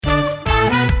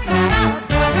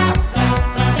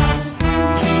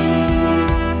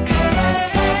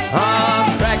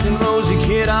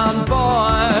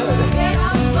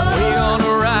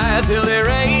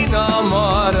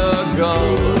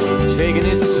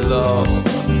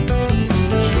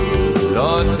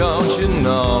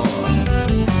know.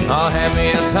 I'll have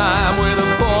me a time with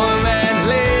a poor man's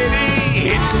lady,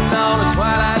 hitching on a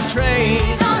twilight train.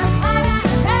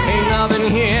 Ain't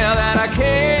nothing here that I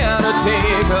care to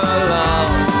take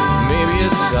along. Maybe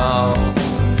a song,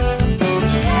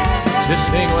 just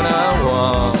sing what I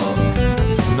want.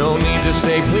 No need to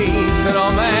say please to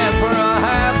no man for a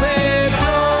happy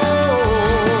tone.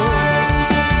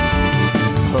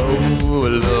 Oh,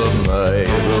 love, my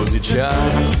rosy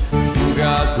child, you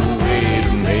got the way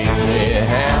to make me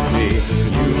happy.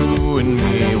 You and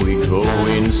me, we go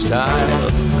in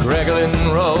style. Crackling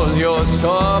rose, you're a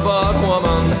store-bought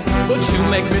woman, but you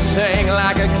make me sing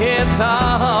like a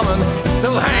guitar humming.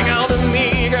 So hang on to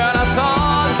me, girl, our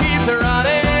song keeps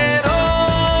running on.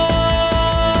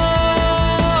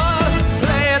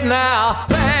 Play it now,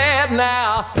 play it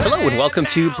now. Hello and welcome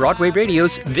to Broadway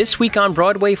Radio's This Week on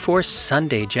Broadway for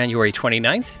Sunday, January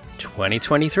 29th,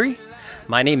 2023.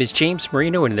 My name is James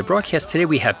Marino, and in the broadcast today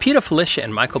we have Peter Filichia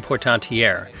and Michael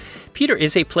Portantiere. Peter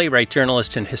is a playwright,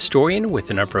 journalist, and historian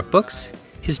with a number of books.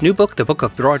 His new book, The Book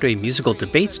of Broadway Musical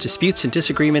Debates, Disputes, and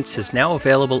Disagreements, is now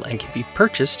available and can be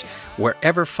purchased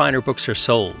wherever finer books are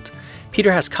sold.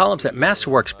 Peter has columns at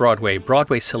Masterworks Broadway,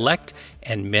 Broadway Select,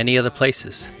 and many other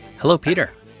places. Hello,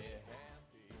 Peter.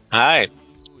 Hi.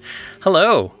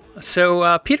 Hello.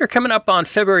 So, Peter, coming up on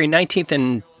February 19th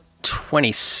and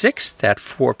 26th at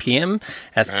 4 p.m.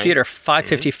 at Theater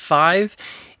 555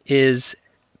 is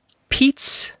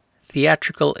Pete's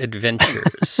Theatrical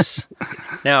Adventures.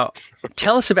 Now,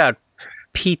 tell us about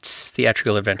Pete's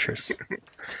Theatrical Adventures.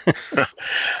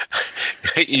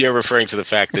 You're referring to the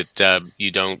fact that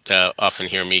you don't often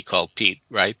hear me called Pete,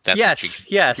 right? That's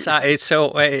yes.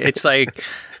 It's like,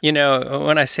 you know,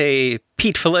 when I say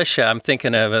Pete Filichia, I'm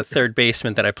thinking of a third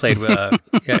baseman that I played with. I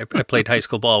played high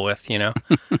school ball with, you know.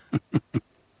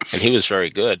 And he was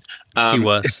very good. He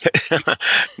was.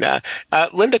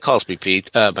 Linda calls me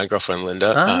Pete. My girlfriend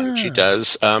Linda. She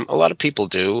does. A lot of people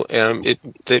do. I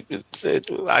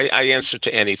answer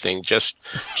to anything. Just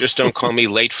don't call me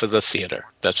late for the theater.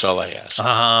 That's all I ask.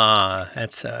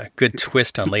 That's a good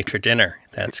twist on late for dinner.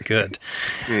 That's good.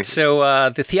 So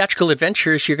the theatrical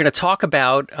adventures, you're going to talk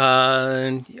about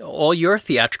all your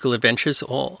theatrical adventures.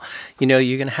 You're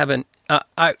going to have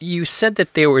you said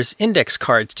that there was index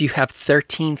cards. Do you have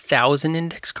 13,000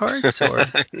 index cards? Or?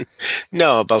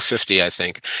 No, about 50, I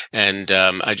think. And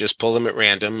I just pull them at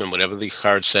random, and whatever the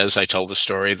card says, I tell the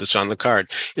story that's on the card.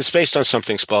 It's based on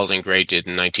something Spalding Gray did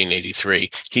in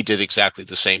 1983. He did exactly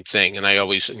the same thing, and I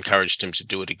always encouraged him to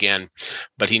do it again,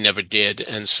 but he never did.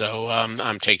 And so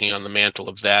I'm taking on the mantle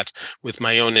of that with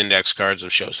my own index cards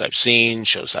of shows I've seen,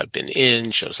 shows I've been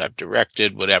in, shows I've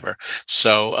directed, whatever.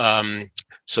 So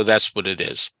that's what it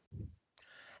is.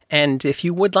 And if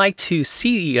you would like to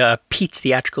see Pete's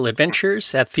Theatrical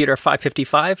Adventures at Theater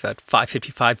 555 at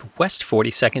 555 West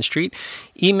 42nd Street,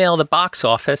 email the box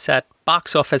office at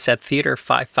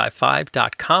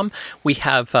boxoffice@theater555.com. We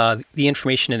have the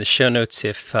information in the show notes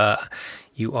if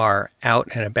you are out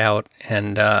and about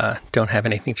and don't have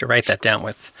anything to write that down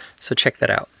with. So check that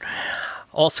out.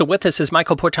 Also with us is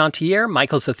Michael Portantiere.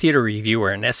 Michael's a theater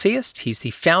reviewer and essayist. He's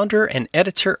the founder and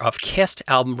editor of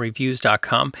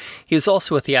CastAlbumReviews.com. He is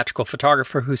also a theatrical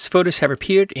photographer whose photos have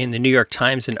appeared in the New York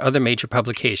Times and other major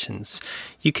publications.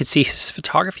 You can see his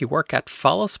photography work at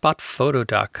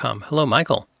followspotphoto.com. Hello,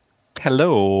 Michael.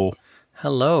 Hello.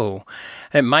 Hello.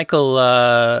 And Michael,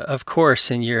 of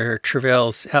course, in your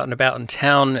travails out and about in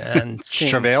town and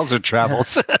travails or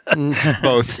travels?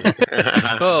 Both.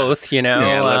 Both, you know.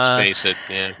 Yeah, let's face it.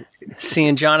 Yeah.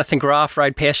 Seeing Jonathan Groff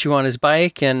ride past you on his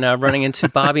bike and running into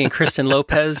Bobby and Kristen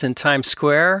Lopez in Times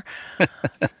Square.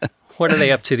 What are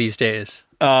they up to these days?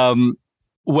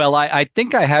 Well, I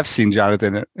think I have seen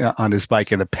Jonathan on his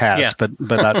bike in the past, but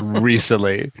not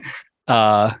recently.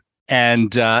 I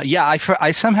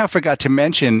somehow forgot to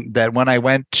mention that when I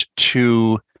went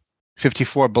to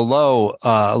 54 Below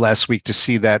last week to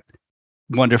see that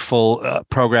wonderful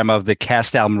program of the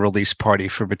cast album release party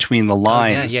for Between the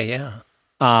Lines,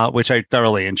 which I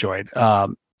thoroughly enjoyed,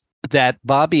 that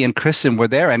Bobby and Kristen were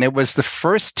there. And it was the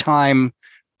first time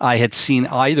I had seen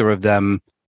either of them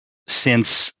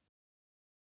since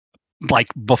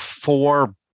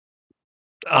before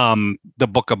the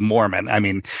Book of Mormon. I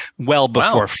mean, well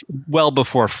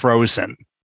before Frozen.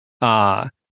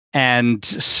 And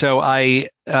so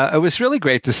it was really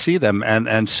great to see them.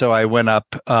 And so I went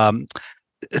up,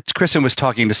 Kristen was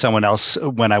talking to someone else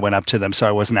when I went up to them, so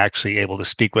I wasn't actually able to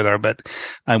speak with her, but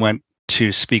I went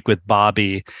to speak with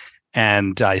Bobby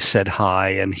and I said hi,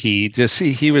 and he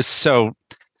was so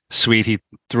sweet. He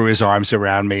threw his arms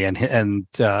around me, and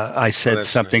I said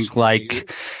something nice.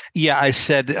 like, "Yeah." I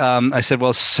said,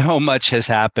 "Well, so much has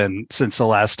happened since the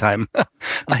last time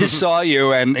I saw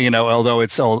you, and although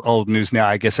it's old news now,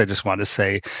 I guess I just want to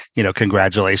say,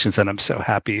 congratulations, and I'm so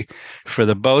happy for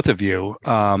the both of you."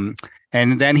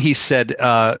 And then he said,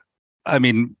 I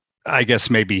mean, I guess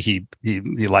maybe he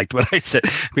liked what I said,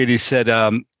 but he said,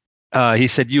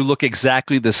 "You look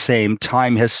exactly the same.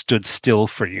 Time has stood still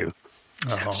for you."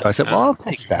 Oh, So I said, "Well, I'll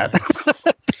take that."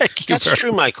 Thank you. That's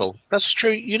true, Michael. That's true.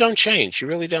 You don't change. You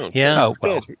really don't. Yeah. Oh,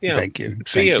 well, Good. Yeah. thank you.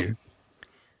 For Thank you.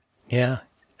 Yeah.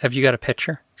 Have you got a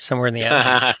picture somewhere in the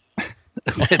attic?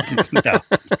 No,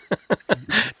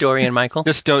 Dorian Michael?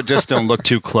 just don't look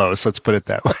too close. Let's put it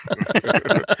that way.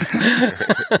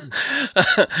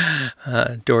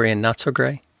 Dorian not so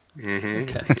gray?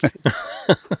 Mm-hmm.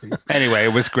 Okay. Anyway,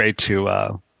 it was great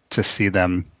to see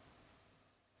them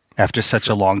after such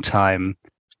a long time.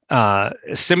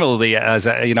 Similarly, as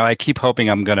I keep hoping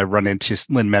I'm going to run into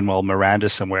Lin-Manuel Miranda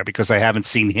somewhere because I haven't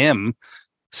seen him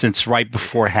since right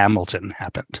before Hamilton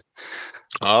happened.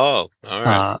 Oh, all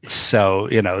right. So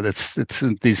it's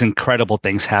these incredible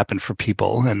things happen for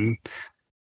people, and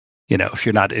if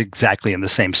you're not exactly in the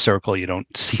same circle, you don't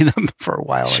see them for a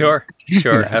while. Sure,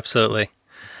 absolutely.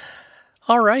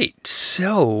 All right,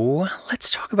 so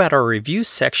let's talk about our review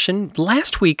section.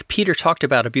 Last week, Peter talked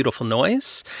about A Beautiful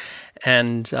Noise,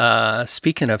 and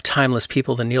speaking of timeless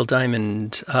people, the Neil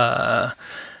Diamond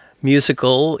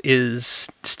musical is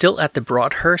still at the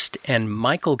Broadhurst, and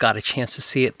Michael got a chance to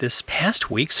see it this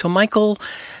past week. So, Michael,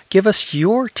 give us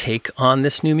your take on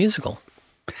this new musical.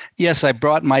 Yes, I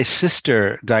brought my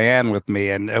sister Diane with me,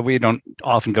 and we don't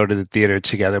often go to the theater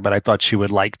together, but I thought she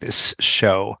would like this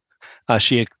show.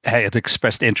 She had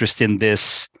expressed interest in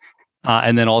this,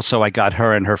 and then also I got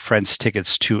her and her friends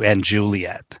tickets to &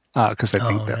 Juliet because I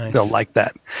think that they'll like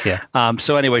that. Yeah.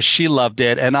 So anyway, she loved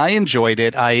it, and I enjoyed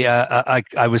it. I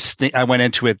went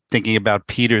into it thinking about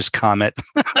Peter's comment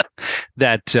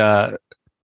that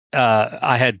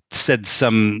I had said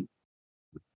some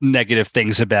negative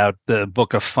things about the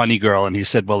book of Funny Girl, and he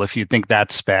said, "Well, if you think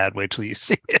that's bad, wait till you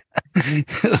see it."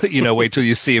 Wait till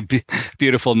you see A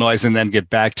Beautiful Noise and then get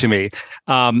back to me.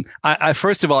 I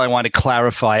first of all, I want to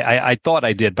clarify. I thought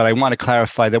I did, but I want to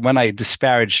clarify that when I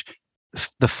disparage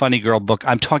the Funny Girl book,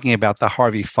 I'm talking about the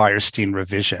Harvey Fierstein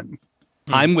revision.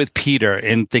 I'm with Peter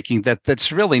in thinking that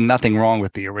that's really nothing wrong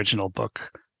with the original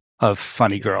book of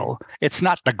Funny Girl. It's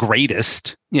not the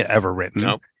greatest ever written.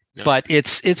 Nope. But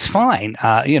it's fine.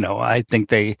 I think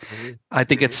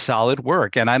it's solid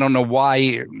work, and I don't know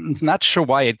why. Not sure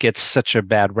why it gets such a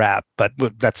bad rap, but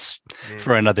that's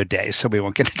for another day, so we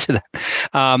won't get into that.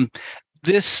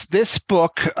 This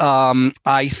book,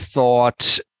 I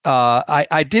thought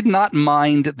I did not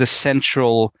mind the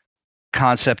central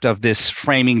concept of this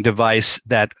framing device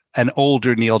that an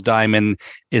older Neil Diamond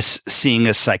is seeing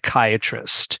a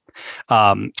psychiatrist.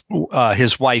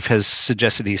 His wife has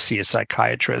suggested he see a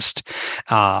psychiatrist.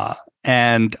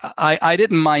 And I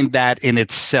didn't mind that in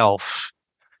itself.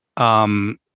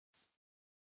 This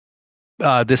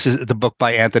is the book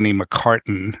by Anthony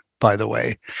McCarten, by the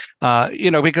way,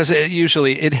 because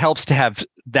it helps to have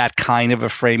that kind of a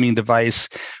framing device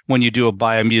when you do a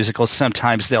biomusical.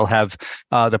 Sometimes they'll have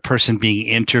the person being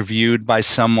interviewed by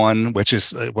someone, which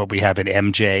is what we have in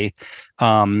MJ.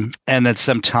 And then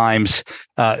sometimes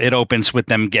it opens with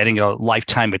them getting a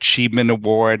Lifetime Achievement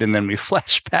Award, and then we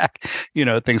flash back,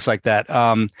 things like that.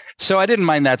 So I didn't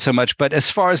mind that so much. But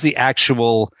as far as the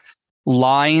actual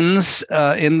lines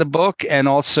in the book, and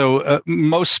also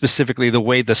most specifically the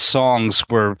way the songs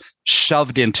were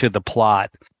shoved into the plot,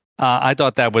 I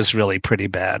thought that was really pretty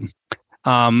bad.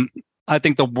 I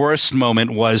think the worst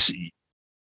moment was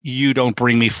 "You Don't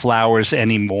Bring Me Flowers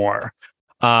Anymore."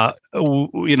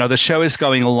 The show is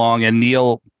going along, and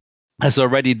Neil has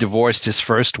already divorced his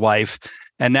first wife,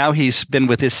 and now he's been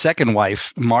with his second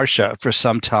wife, Marcia, for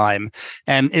some time.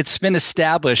 And it's been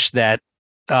established that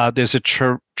there's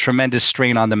a tremendous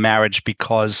strain on the marriage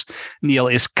because Neil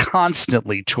is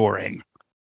constantly touring.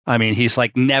 I mean, he's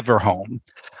like never home.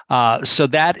 So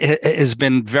that has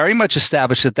been very much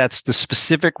established that that's the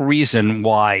specific reason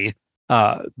why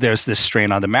there's this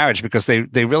strain on the marriage, because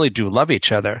they really do love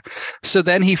each other. So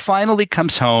then he finally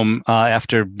comes home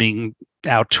after being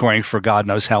out touring for God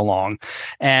knows how long,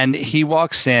 and he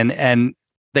walks in and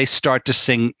they start to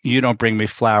sing "You Don't Bring Me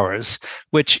Flowers,"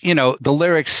 which, the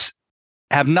lyrics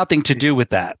have nothing to do with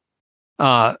that.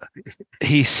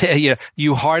 He said,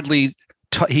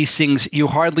 he sings, "You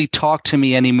hardly talk to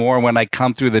me anymore when I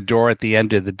come through the door at the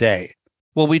end of the day."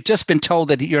 Well, we've just been told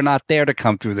that you're not there to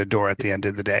come through the door at the end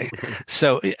of the day.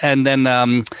 So, and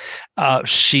then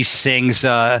she sings,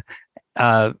 after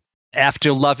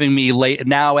loving me late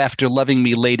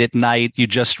at night, you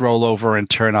just roll over and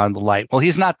turn on the light. Well,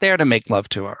 he's not there to make love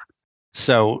to her.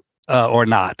 So, or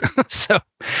not. so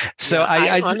Yeah,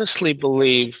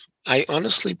 I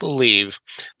honestly believe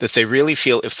that they really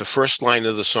feel if the first line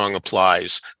of the song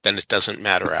applies, then it doesn't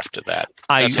matter after that.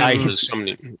 I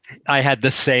had the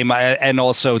same, and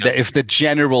also that if the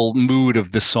general mood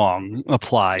of the song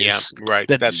applies, right,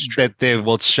 that they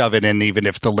will shove it in, even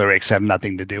if the lyrics have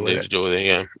nothing to do with it.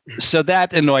 Yeah. So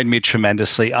that annoyed me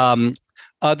tremendously.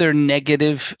 Other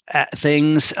negative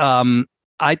things.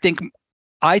 I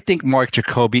think Mark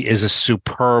Jacoby is a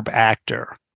superb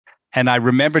actor. And I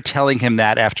remember telling him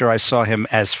that after I saw him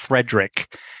as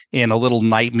Frederick in A Little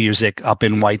Night Music up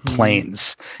in White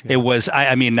Plains. Yeah. It was,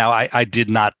 I did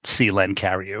not see Len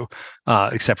Cariou,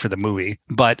 except for the movie,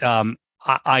 but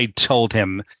I told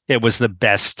him it was the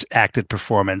best acted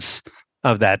performance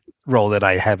of that role that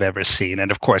I have ever seen.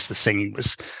 And of course, the singing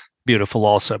was beautiful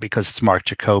also because it's Mark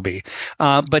Jacoby.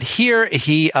 But here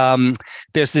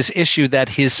there's this issue that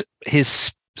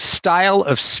his style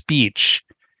of speech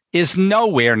is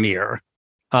nowhere near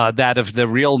that of the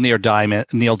real Neil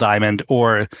Diamond,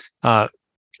 or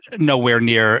nowhere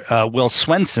near Will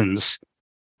Swenson's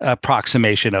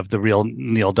approximation of the real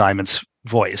Neil Diamond's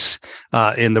voice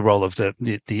in the role of the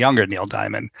younger Neil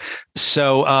Diamond.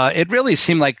 So it really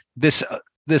seemed like this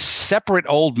separate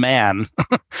old man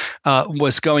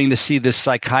was going to see this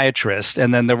psychiatrist,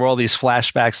 and then there were all these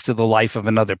flashbacks to the life of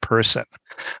another person.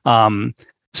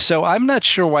 So I'm not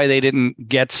sure why they didn't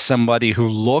get somebody who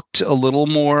looked a little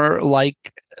more like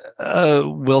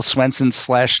Will Swenson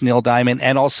 / Neil Diamond,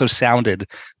 and also sounded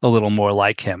a little more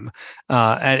like him.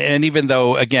 And even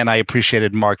though, again, I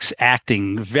appreciated Mark's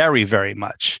acting very, very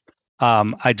much,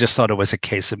 I just thought it was a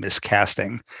case of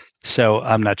miscasting. So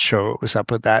I'm not sure what was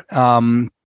up with that.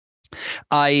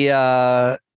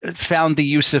 I found the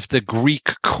use of the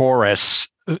Greek chorus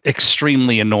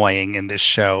extremely annoying in this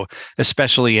show,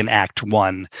 especially in Act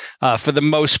 1. For the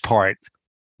most part,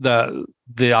 the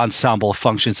ensemble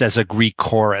functions as a Greek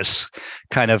chorus,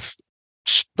 kind of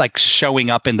like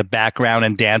showing up in the background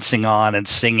and dancing on and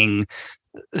singing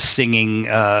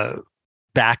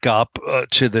back up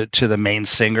to the main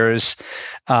singers,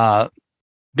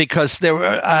 because there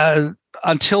were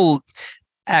until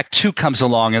Act 2 comes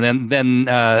along, and then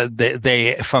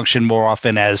they function more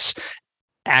often as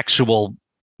actual,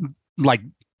 like,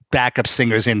 backup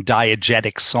singers in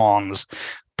diegetic songs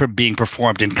being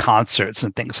performed in concerts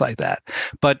and things like that.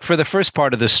 But for the first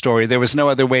part of the story, there was no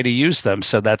other way to use them,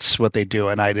 so that's what they do,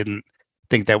 and I didn't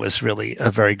think that was really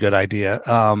a very good idea.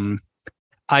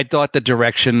 I thought the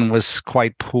direction was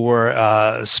quite poor,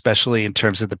 especially in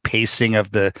terms of the pacing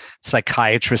of the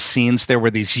psychiatrist scenes. There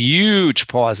were these huge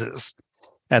pauses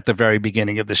at the very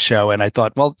beginning of the show, and I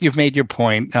thought, well, you've made your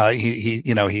point.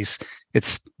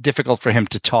 It's difficult for him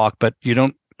to talk, but you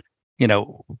don't,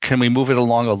 can we move it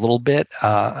along a little bit?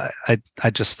 I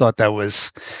just thought that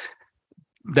was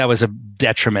a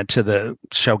detriment to the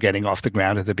show getting off the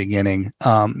ground at the beginning.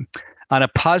 On a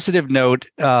positive note,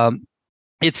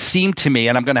 it seemed to me,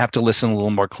 and I'm going to have to listen a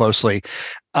little more closely,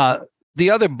 the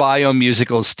other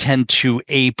biomusicals tend to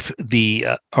ape the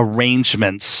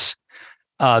arrangements,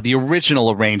 the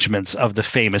original arrangements of the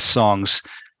famous songs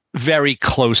very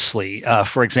closely.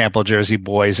 For example, Jersey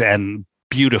Boys and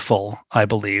Beautiful, I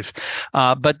believe.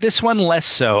 But this one less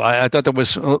so. I thought there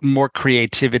was more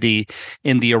creativity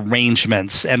in the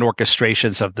arrangements and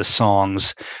orchestrations of the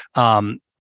songs.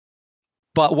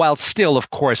 But while still, of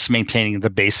course, maintaining the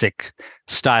basic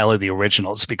style of the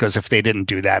originals, because if they didn't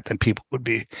do that, then people would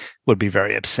be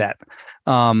very upset.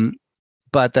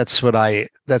 But that's what I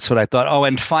thought. Oh,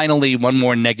 and finally, one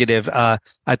more negative. I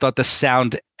thought the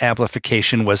sound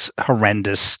amplification was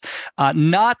horrendous.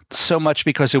 Not so much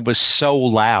because it was so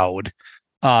loud.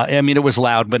 It was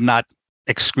loud, but not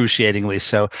excruciatingly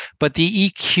so. But the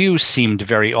EQ seemed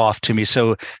very off to me.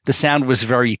 So the sound was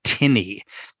very tinny,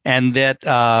 and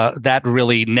that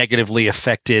really negatively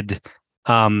affected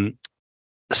the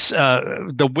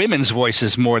women's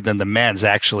voices more than the men's,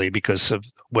 actually, because of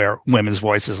where women's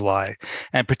voices lie,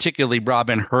 and particularly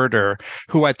Robin Herder,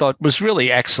 who I thought was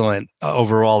really excellent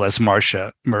overall as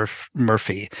Marcia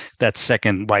Murphy, that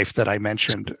second wife that I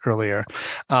mentioned earlier.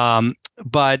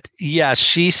 But yeah,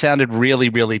 she sounded really,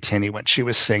 really tinny when she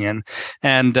was singing,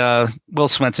 and Will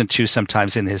Swenson too,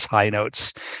 sometimes in his high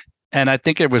notes. And I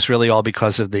think it was really all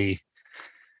because of the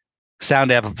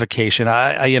sound amplification.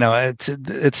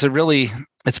 It's a really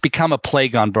it's become a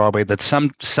plague on Broadway that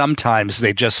sometimes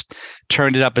they just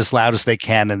turn it up as loud as they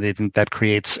can, and they think that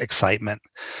creates excitement.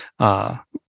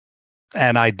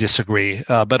 And I disagree.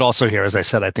 But also here, as I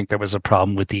said, I think there was a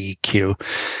problem with the EQ.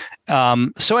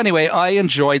 So anyway, I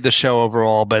enjoyed the show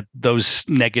overall, but those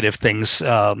negative things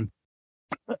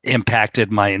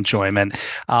impacted my enjoyment.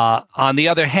 On the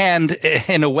other hand,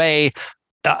 in a way,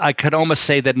 I could almost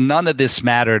say that none of this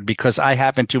mattered because I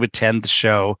happened to attend the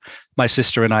show. My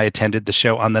sister and I attended the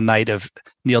show on the night of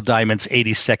Neil Diamond's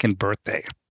 82nd birthday.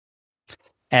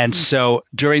 And so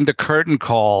during the curtain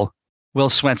call, Will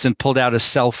Swenson pulled out his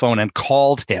cell phone and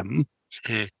called him.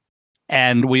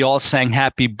 And we all sang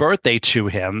happy birthday to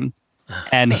him.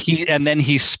 And then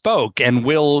he spoke, and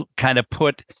Will kind of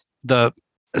put the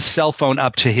cell phone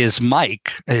up to his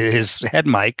mic, his head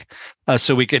mic,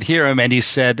 so we could hear him. And he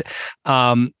said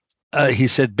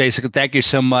basically, thank you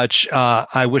so much.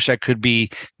 I wish I could be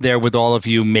there with all of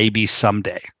you, maybe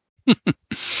someday.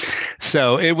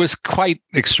 So it was quite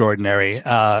extraordinary.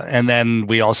 And then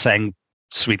we all sang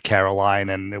Sweet Caroline,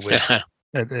 and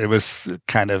it was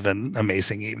kind of an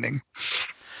amazing evening.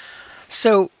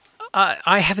 So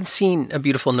I haven't seen A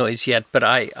Beautiful Noise yet, but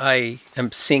I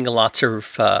am seeing lots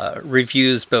of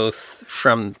reviews, both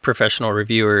from professional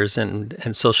reviewers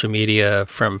and social media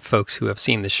from folks who have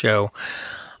seen the show.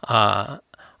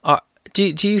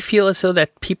 Do you feel as though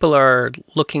that people are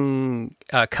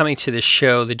coming to the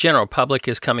show, the general public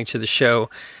is coming to the show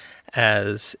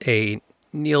as a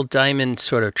Neil Diamond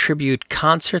sort of tribute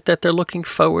concert that they're looking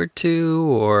forward to,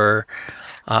 or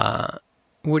I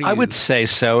would say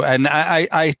so. And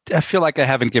I feel like I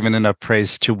haven't given enough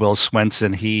praise to Will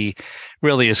Swenson. He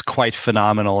really is quite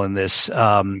phenomenal in this.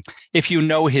 If you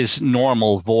know his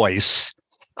normal voice,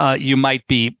 you might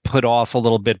be put off a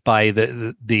little bit by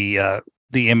the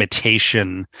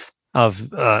imitation of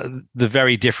the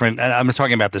very different, and I'm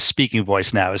talking about the speaking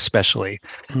voice now, especially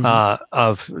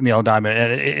of Neil Diamond.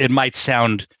 And it might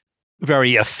sound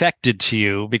very affected to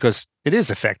you because it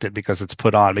is affected because it's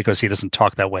put on, because he doesn't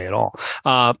talk that way at all.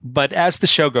 But as the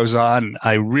show goes on,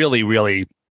 I really, really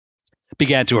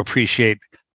began to appreciate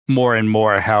more and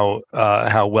more how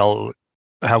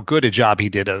good a job he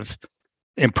did of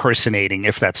impersonating,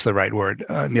 if that's the right word,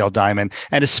 Neil Diamond.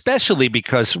 And especially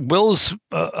because Will's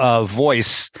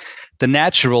voice, the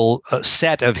natural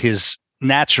set of his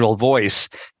natural voice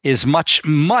is much,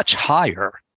 much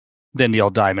higher than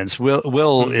Neil Diamond's.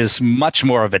 Will is much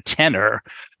more of a tenor,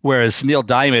 whereas Neil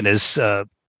Diamond is,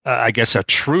 I guess, a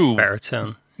true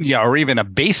baritone. Yeah, or even a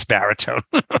bass baritone.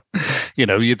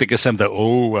 You think of something,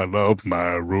 oh, I love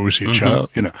my Rosie child,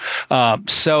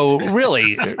 So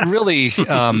really, really,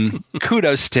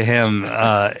 kudos to him.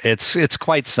 It's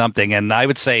quite something. And I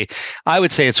would say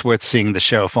it's worth seeing the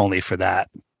show, if only for that.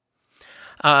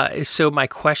 So my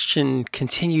question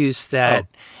continues that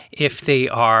if they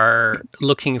are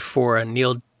looking for a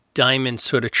Neil Diamond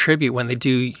sort of tribute, when they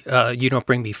do You Don't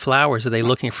Bring Me Flowers, are they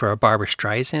looking for a Barbra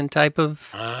Streisand type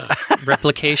of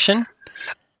replication?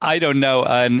 I don't know.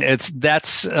 And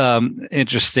that's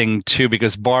interesting too,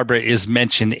 because Barbara is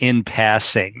mentioned in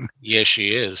passing. Yes, she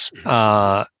is.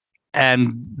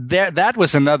 And that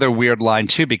was another weird line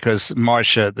too, because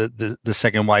Marcia, the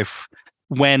second wife,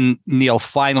 when Neil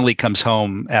finally comes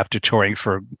home after touring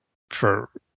for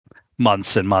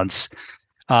months and months,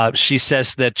 she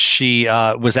says that she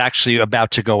was actually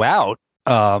about to go out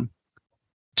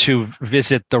to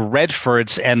visit the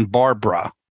Redfords and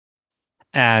Barbara.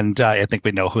 And I think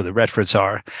we know who the Redfords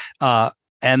are.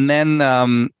 And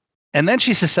then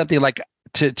she says something like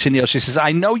to Neil, she says,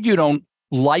 I know you don't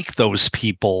like those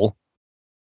people,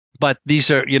 but these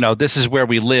are, this is where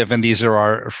we live, and these are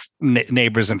our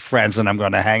neighbors and friends, and I'm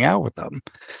going to hang out with them.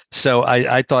 So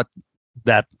I thought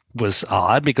that was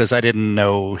odd, because I didn't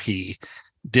know he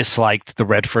disliked the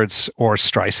Redfords or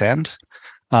Streisand.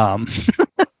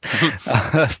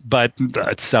 But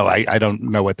so I don't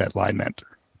know what that line meant.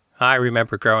 I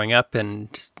remember growing up, and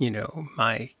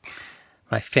my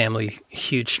family,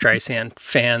 huge Streisand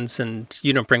fans, and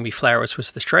You Don't Bring Me Flowers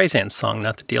was the Streisand song,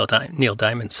 not the Neil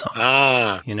Diamond song.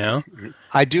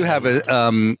 I do have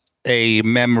a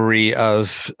memory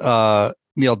of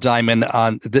Neil Diamond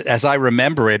as I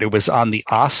remember it. It was on the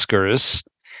Oscars,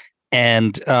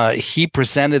 and he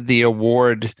presented the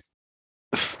award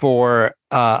for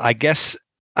I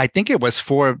think it was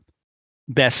for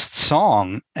Best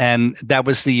Song, and that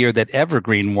was the year that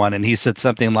Evergreen won. And he said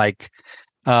something like,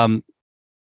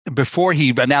 before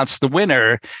he announced the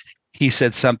winner, he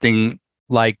said something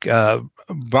like,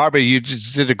 Barbara, you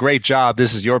just did a great job.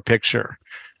 This is your picture.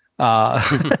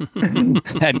 And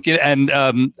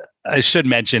I should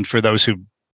mention, for those who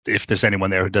if there's anyone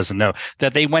there who doesn't know,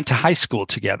 that they went to high school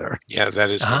together. Yeah, that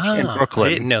is in Brooklyn.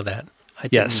 I didn't know that.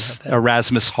 Yes,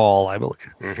 Erasmus Hall, I believe.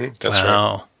 That's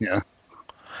right. Yeah.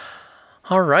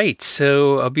 All right.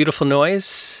 So, A Beautiful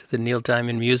Noise, the Neil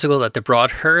Diamond musical at the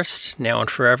Broadhurst, now and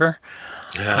forever.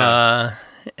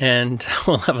 And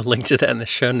we'll have a link to that in the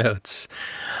show notes.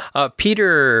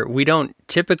 Peter, we don't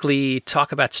typically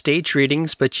talk about stage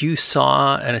readings, but you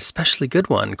saw an especially good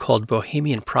one called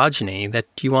Bohemian Progeny that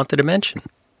you wanted to mention.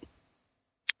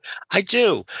 I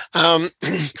do.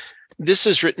 This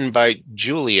is written by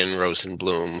Julian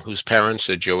Rosenblum, whose parents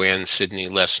are Joanne Sidney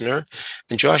Lesner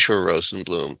and Joshua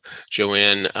Rosenblum.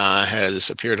 Joanne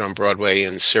has appeared on Broadway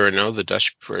in Cyrano, the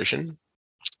Dutch version,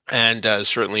 and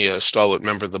certainly a stalwart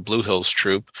member of the Blue Hills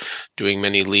Troupe, doing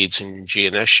many leads in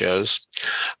G&S shows.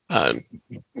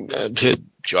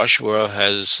 Joshua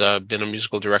has been a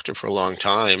musical director for a long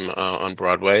time on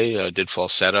Broadway, did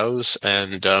falsettos,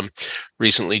 and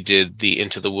recently did the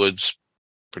Into the Woods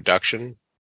production,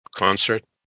 concert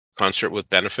with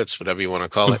benefits, whatever you want to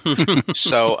call it.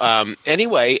 So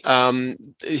anyway,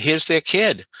 here's their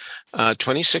kid,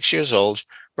 26 years old,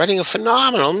 writing a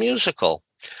phenomenal musical.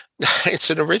 It's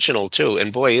an original too,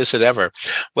 and boy, is it ever.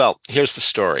 Well, here's the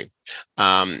story.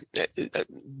 The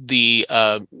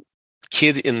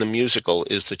kid in the musical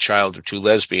is the child of two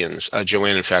lesbians.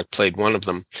 Joanne, in fact, played one of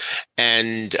them,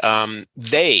 and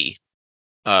the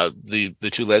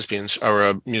two lesbians are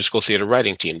a musical theater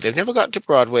writing team. They've never gotten to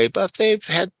Broadway, but they've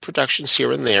had productions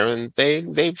here and there, and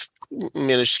they've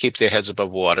managed to keep their heads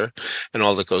above water and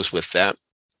all that goes with that.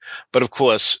 But of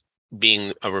course,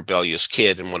 being a rebellious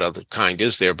kid, and what other kind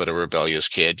is there but a rebellious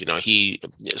kid, he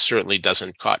certainly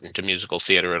doesn't cotton to musical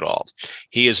theater at all.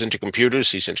 He is into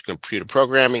computers. He's into computer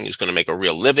programming. He's going to make a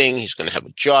real living. He's going to have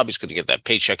a job. He's going to get that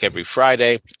paycheck every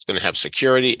Friday. He's going to have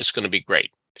security. It's going to be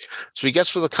great. So he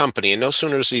gets with the company, and no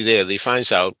sooner is he there, he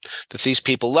finds out that these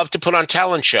people love to put on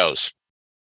talent shows,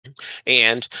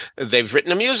 and they've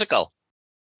written a musical.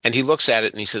 And he looks at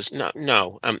it and he says,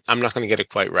 no, I'm not going to get it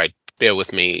quite right. Bear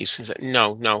with me. He says,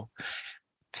 no,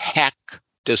 hack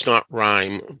does not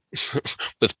rhyme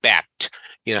with backed,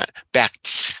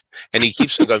 backed. And he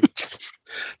keeps on going.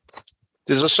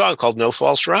 There's a song called No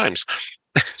False Rhymes.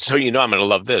 So I'm going to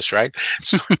love this, right?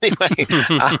 So anyway,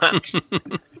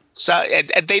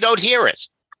 and they don't hear it.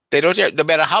 They don't hear it. No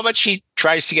matter how much he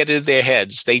tries to get into their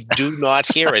heads, they do not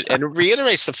hear it. And it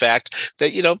reiterates the fact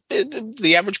that,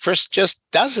 the average person just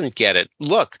doesn't get it.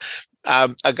 Look,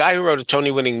 a guy who wrote a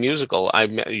Tony-winning musical,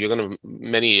 many of you are going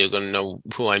to know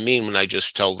who I mean when I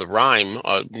just tell the rhyme,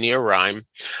 or near rhyme.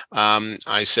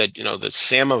 I said, that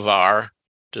samovar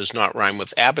does not rhyme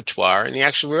with abattoir. And he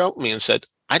actually wrote me and said,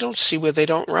 I don't see where they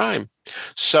don't rhyme.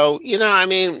 So,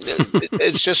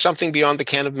 it's just something beyond the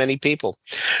ken of many people.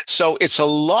 So it's a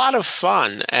lot of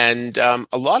fun. And a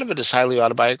lot of it is highly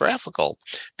autobiographical,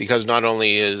 because not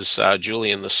only is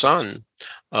Julian the son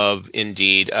of,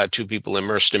 indeed, two people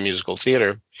immersed in musical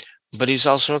theater, but he's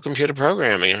also a computer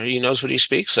programmer. He knows what he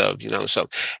speaks of, So,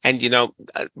 and,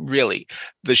 really,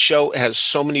 the show has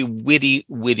so many witty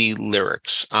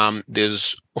lyrics.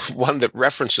 There's one that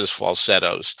references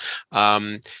falsettos.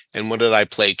 And what did I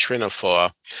play?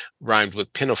 Trinafor rhymed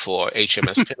with Pinafore,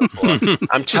 HMS Pinafore.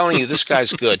 I'm telling you, this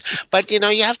guy's good. But,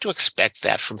 you have to expect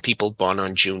that from people born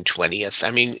on June 20th.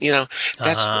 I mean,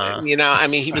 that's,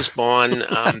 he was born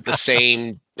the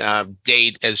same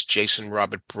date as Jason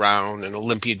Robert Brown and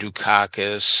Olympia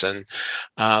Dukakis and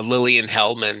Lillian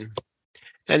Hellman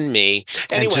and me.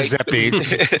 Anyway, and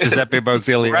Giuseppe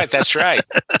Basile. Right, that's right.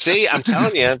 See, I'm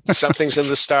telling you, something's in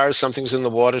the stars, something's in the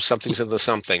water, something's in the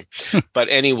something. But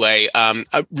anyway,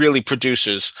 really,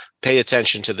 producers, pay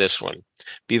attention to this one.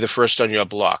 Be the first on your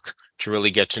block to really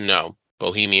get to know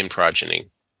Bohemian Progeny.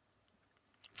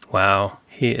 Wow,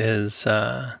 he is.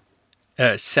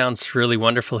 Sounds really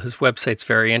wonderful. His website's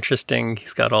very interesting.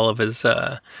 He's got all of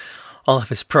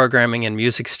his programming and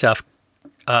music stuff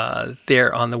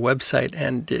there on the website,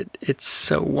 and it's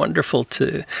so wonderful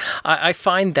to. I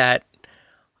find that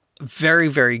very,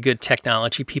 very good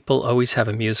technology. People always have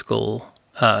a musical,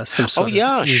 some sort of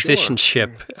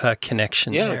musicianship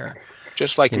connection there.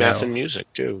 Just like math and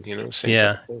music too.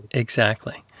 Same thing.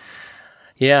 Exactly.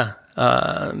 Yeah,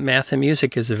 math and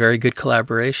music is a very good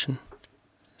collaboration.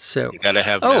 So you got to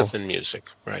have math and music,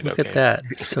 right? Look at that.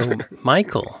 So,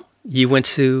 Michael, you went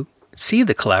to see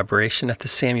the collaboration at the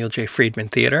Samuel J. Friedman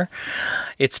Theater.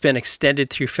 It's been extended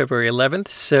through February 11th.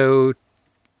 So,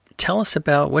 tell us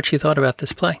about what you thought about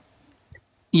this play.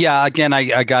 Yeah, again,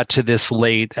 I got to this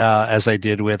late, as I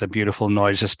did with A Beautiful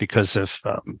Noise, just because of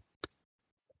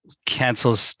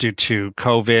cancels due to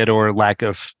COVID or lack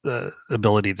of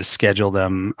ability to schedule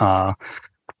them.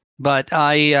 But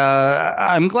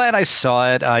I'm glad I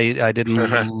saw it. I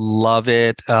didn't love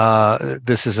it.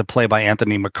 This is a play by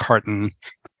Anthony McCartan,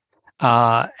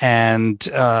 and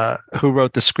who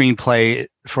wrote the screenplay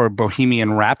for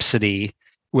Bohemian Rhapsody,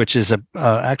 which is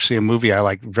actually a movie I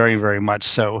like very, very much.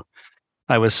 So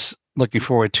I was looking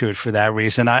forward to it for that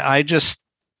reason. I just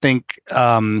think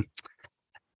I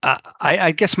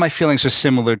guess my feelings are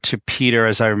similar to Peter,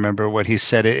 as I remember what he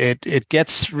said. It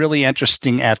gets really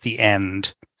interesting at the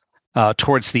end.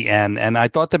 Towards the end, and I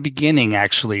thought the beginning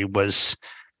actually was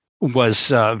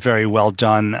very well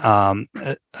done,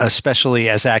 especially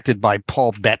as acted by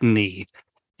Paul Bettany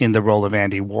in the role of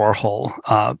Andy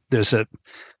Warhol. There's a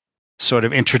sort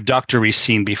of introductory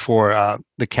scene before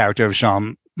the character of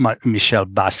Jean-Michel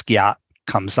Basquiat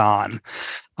comes on.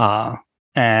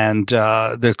 And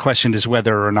the question is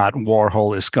whether or not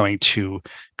Warhol is going to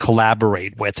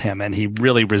collaborate with him. And he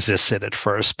really resists it at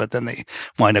first, but then they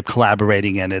wind up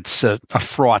collaborating, and it's a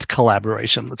fraught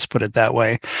collaboration. Let's put it that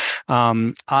way.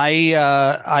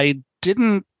 I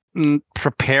didn't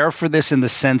prepare for this in the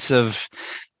sense of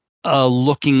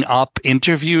looking up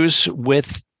interviews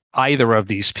with either of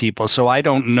these people. So I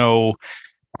don't know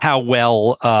how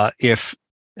well, if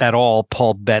at all,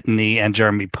 Paul Bettany and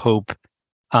Jeremy Pope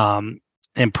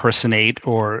impersonate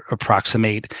or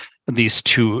approximate these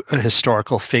two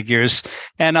historical figures,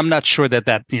 and I'm not sure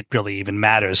that it really even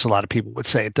matters. A lot of people would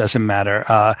say it doesn't matter.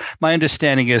 My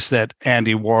understanding is that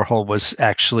Andy Warhol was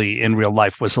actually in real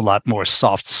life was a lot more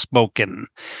soft-spoken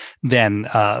than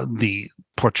the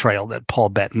portrayal that Paul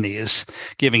Bettany is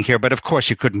giving here. But of course,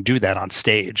 you couldn't do that on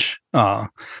stage,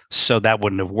 so that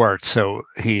wouldn't have worked. So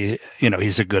he's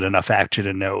a good enough actor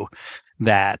to know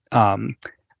that.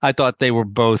 I thought they were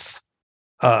both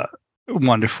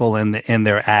wonderful in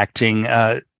their acting.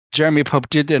 Jeremy Pope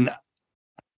did an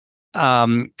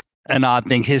odd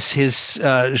thing. His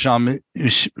I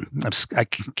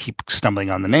keep stumbling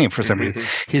on the name for some reason.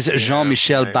 His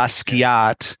Jean-Michel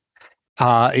Basquiat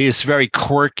is very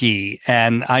quirky,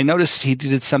 and I noticed he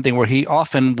did something where he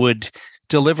often would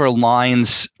deliver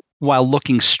lines while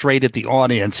looking straight at the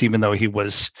audience, even though he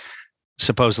was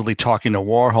supposedly talking to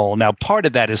Warhol. Now, part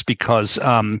of that is because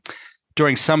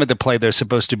during some of the play, they're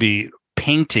supposed to be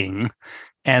painting,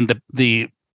 and the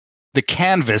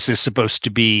canvas is supposed to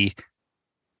be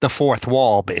the fourth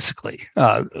wall, basically,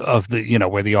 of the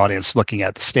where the audience is looking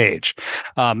at the stage.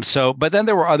 But then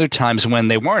there were other times when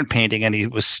they weren't painting, and he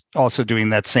was also doing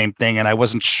that same thing, and I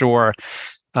wasn't sure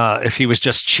if he was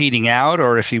just cheating out,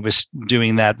 or if he was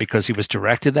doing that because he was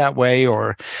directed that way,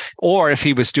 or if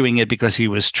he was doing it because he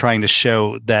was trying to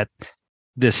show that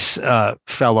this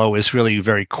fellow is really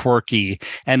very quirky.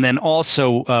 And then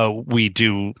also we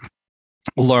do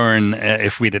learn,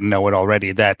 if we didn't know it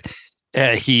already, that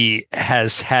he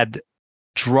has had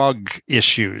drug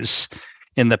issues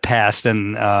in the past,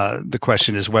 and the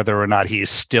question is whether or not he's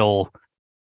still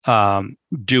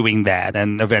doing that.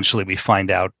 And eventually we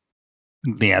find out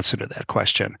the answer to that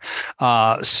question.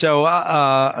 So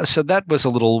that was a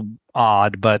little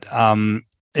odd, but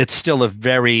it's still a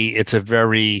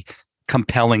very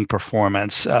compelling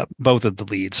performance. Both of the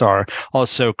leads are.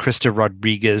 Also, Krista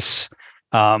Rodriguez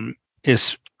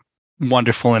is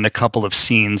wonderful in a couple of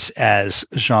scenes as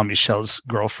Jean-Michel's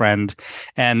girlfriend,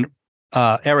 and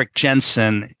Eric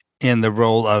Jensen in the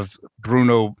role of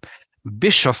Bruno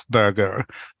Bischofberger,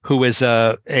 who is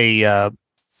an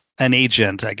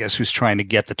agent, I guess, who's trying to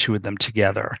get the two of them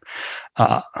together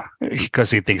because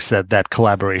he thinks that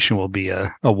collaboration will be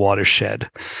a watershed.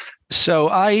 So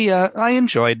I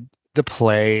enjoyed the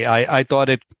play. I thought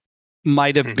it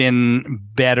might have been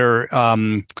better.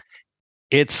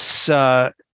 It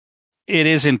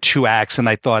is in two acts, and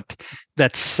I thought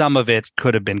that some of it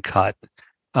could have been cut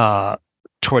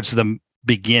towards the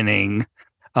beginning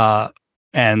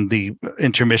and the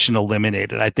intermission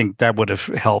eliminated. I think that would have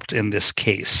helped in this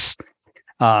case.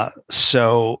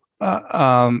 So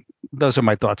those are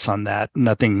my thoughts on that.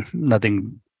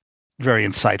 Nothing very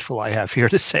insightful I have here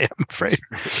to say, I'm afraid.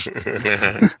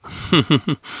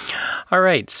 All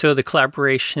right. So the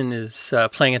collaboration is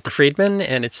playing at the Friedman,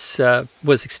 and it's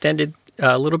was extended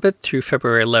a little bit through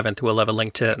February 11th. We'll have a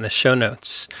link to that in the show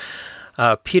notes.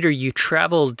 Peter, you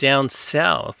traveled down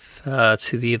south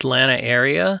to the Atlanta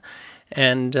area,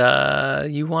 and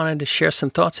you wanted to share some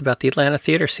thoughts about the Atlanta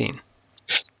theater scene.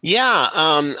 Yeah,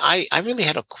 I really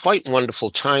had a quite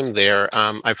wonderful time there.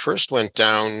 I first went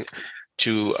down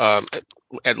to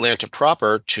Atlanta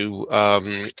proper to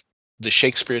the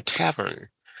Shakespeare Tavern.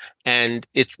 And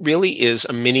it really is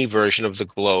a mini version of the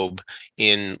Globe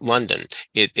in London.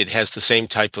 It has the same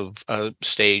type of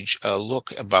stage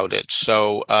look about it.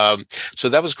 So so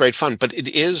that was great fun. But it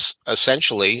is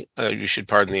essentially, you should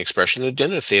pardon the expression, a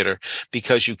dinner theater,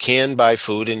 because you can buy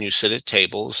food and you sit at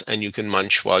tables and you can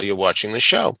munch while you're watching the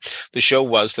show. The show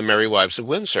was The Merry Wives of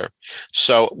Windsor.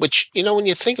 So, which, when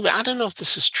you think about it, I don't know if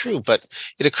this is true, but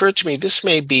it occurred to me this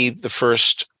may be the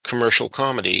first commercial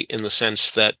comedy, in the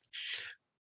sense that,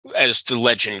 as the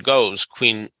legend goes,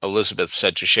 Queen Elizabeth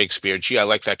said to Shakespeare, "Gee, I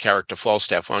like that character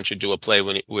Falstaff. Why don't you do a play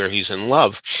where he's in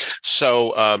love?"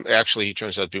 So actually, he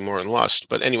turns out to be more in lust.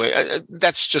 But anyway,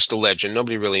 that's just a legend.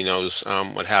 Nobody really knows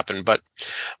what happened.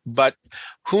 But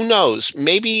who knows?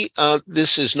 Maybe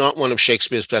this is not one of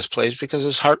Shakespeare's best plays because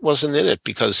his heart wasn't in it,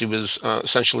 because he was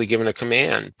essentially given a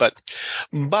command. But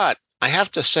I have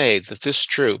to say that this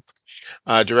troupe,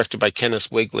 directed by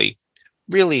Kenneth Wigley,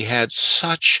 really had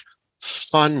such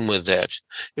fun with it.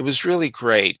 It was really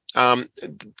great.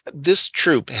 This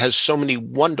troupe has so many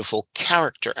wonderful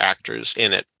character actors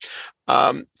in it.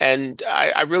 And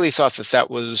I really thought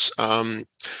that was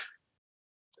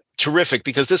terrific,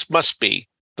 because this must be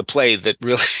the play that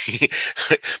really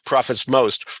profits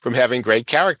most from having great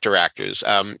character actors.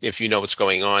 If you know what's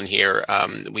going on here,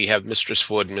 we have Mistress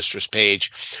Ford and Mistress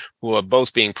Page, who are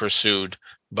both being pursued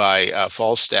by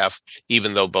Falstaff,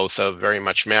 even though both are very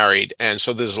much married. And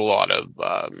so there's a lot of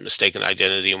mistaken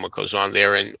identity and what goes on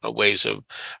there, and ways of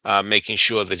making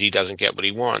sure that he doesn't get what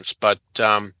he wants. But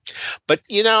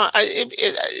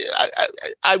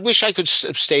I wish I could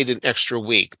have stayed an extra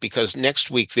week, because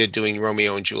next week they're doing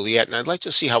Romeo and Juliet, and I'd like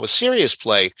to see how a serious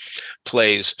play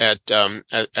plays at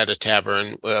a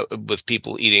tavern with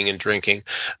people eating and drinking.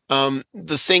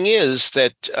 The thing is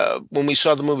that when we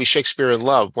saw the movie Shakespeare in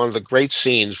Love, one of the great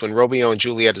scenes when Romeo and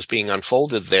Juliet is being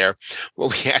unfolded there,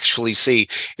 what we actually see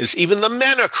is even the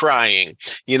men are crying,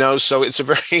 so it's a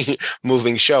very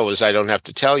moving show, as I don't have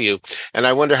to tell you. And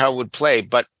I wonder how it would play.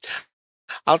 But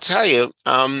I'll tell you,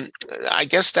 I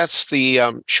guess that's the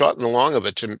short and the long of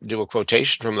it, to do a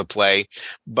quotation from the play.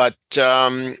 But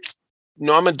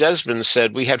Norma Desmond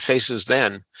said, "We had faces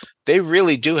then." They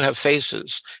really do have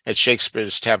faces at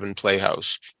Shakespeare's Tavern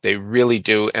Playhouse. They really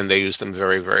do, and they use them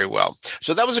very, very well.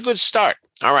 So that was a good start.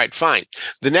 All right, fine.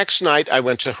 The next night, I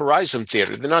went to Horizon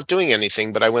Theater. They're not doing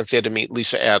anything, but I went there to meet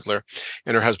Lisa Adler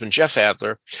and her husband, Jeff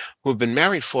Adler, who have been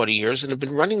married 40 years and have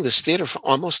been running this theater for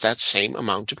almost that same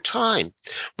amount of time,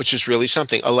 which is really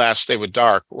something. Alas, they were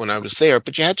dark when I was there,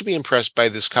 but you had to be impressed by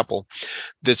this couple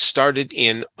that started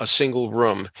in a single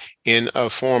room in a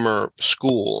former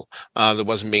school that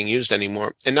wasn't being used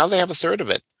anymore, and now they have a third of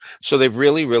it. So they've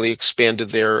really, really expanded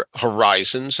their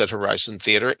horizons at Horizon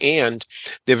Theater, and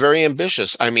they're very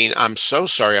ambitious. I mean, I'm so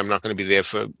sorry I'm not going to be there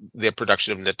for their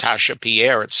production of Natasha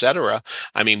Pierre, etc.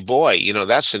 I mean, boy,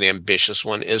 that's an ambitious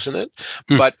one, isn't it?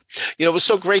 But, it was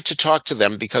so great to talk to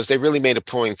them, because they really made a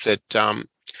point that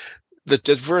the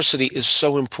diversity is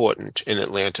so important in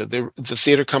Atlanta. The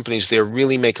theater companies there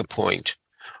really make a point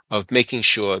of making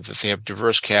sure that they have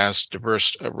diverse cast,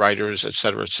 diverse writers, et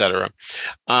cetera, et cetera.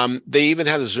 They even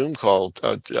had a Zoom call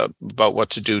about what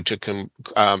to do to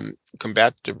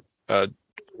combat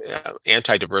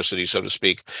anti-diversity, so to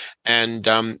speak. And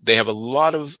they have a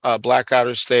lot of Black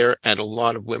artists there, and a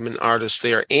lot of women artists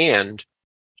there, and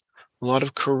a lot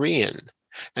of Korean.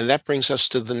 And that brings us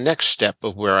to the next step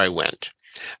of where I went.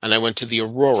 And I went to the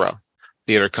Aurora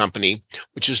Theater Company,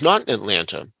 which is not in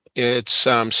Atlanta. It's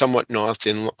somewhat north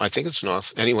I think it's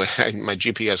north. Anyway, my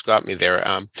GPS got me there,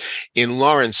 in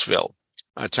Lawrenceville,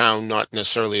 a town not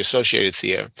necessarily associated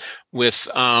there, with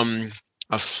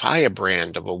a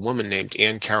firebrand of a woman named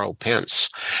Anne Carroll Pence.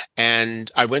 And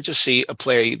I went to see a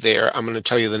play there. I'm going to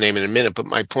tell you the name in a minute, but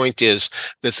my point is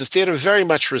that the theater very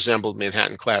much resembled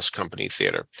Manhattan Class Company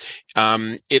Theater.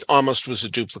 It almost was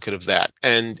a duplicate of that.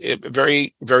 And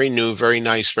very, very new, very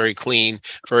nice, very clean,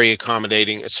 very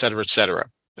accommodating, et cetera, et cetera.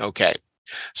 Okay.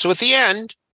 So at the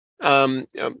end,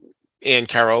 Anne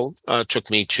Carroll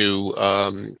took me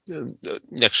to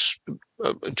next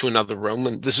to another room,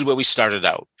 and this is where we started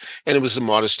out. And it was a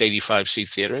modest 85-seat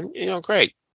theater, and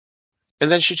great. And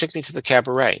then she took me to the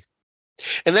Cabaret,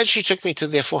 and then she took me to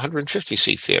their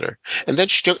 450-seat theater, and then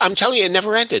I'm telling you, it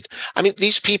never ended. I mean,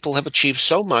 these people have achieved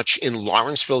so much in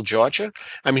Lawrenceville, Georgia.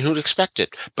 I mean, who'd expect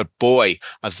it? But boy,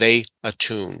 are they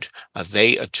attuned? Are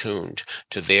they attuned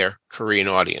to their Korean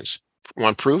audience?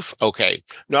 Want proof? Okay.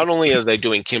 Not only are they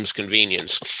doing Kim's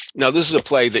Convenience. Now, this is a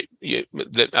play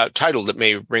that title that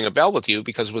may ring a bell with you,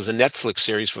 because it was a Netflix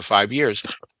series for 5 years.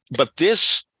 But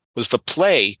this was the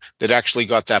play that actually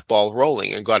got that ball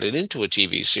rolling and got it into a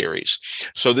TV series.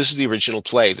 So this is the original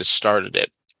play that started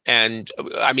it. And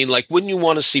I mean, like, wouldn't you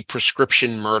want to see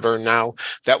Prescription Murder now?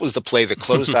 That was the play that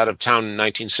closed out of town in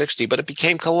 1960, but it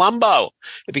became Columbo.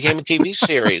 It became a TV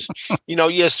series.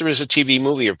 Yes, there is a TV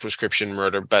movie of Prescription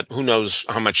Murder, but who knows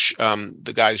how much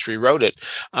the guys rewrote it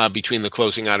between the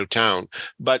closing out of town.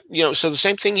 But, so the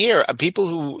same thing here. People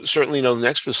who certainly know the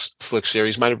Netflix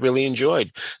series might have really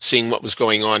enjoyed seeing what was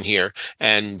going on here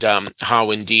and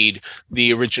how indeed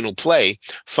the original play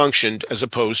functioned as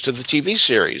opposed to the TV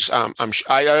series. I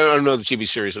don't know the TV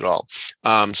series at all,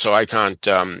 so I can't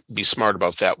be smart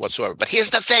about that whatsoever. But here's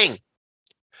the thing.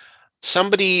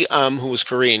 Somebody who was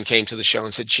Korean came to the show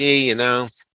and said, gee,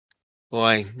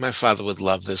 boy, my father would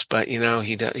love this, but,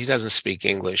 he doesn't speak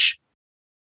English.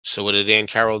 So what did Ann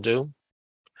Carroll do?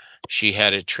 She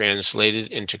had it translated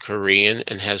into Korean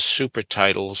and has super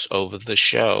titles over the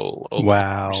show, over the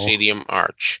Proscenium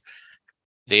Arch.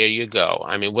 There you go.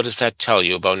 I mean, what does that tell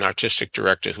you about an artistic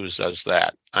director who does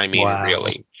that? I mean,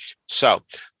 really. So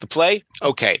the play,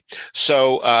 okay.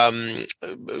 So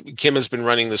Kim has been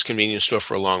running this convenience store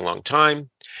for a long, long time.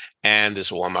 And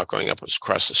there's a Walmart going up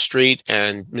across the street.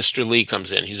 And Mr. Lee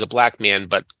comes in. He's a black man,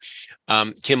 but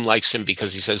Kim likes him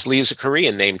because he says Lee is a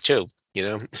Korean name too.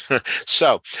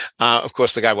 So, of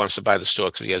course, the guy wants to buy the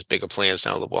store because he has bigger plans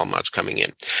now that Walmart's coming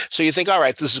in. So you think, all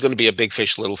right, this is going to be a big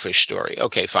fish, little fish story.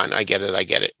 Okay, fine. I get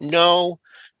it. No,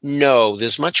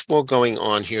 there's much more going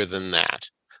on here than that.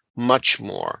 Much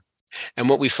more. And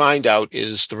what we find out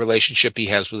is the relationship he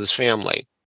has with his family.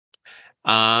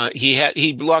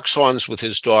 He locks horns with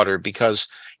his daughter because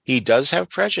he does have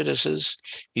prejudices.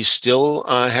 He still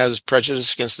has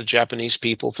prejudice against the Japanese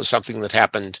people for something that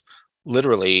happened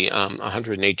literally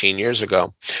 118 years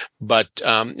ago. But,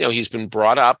 he's been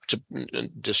brought up to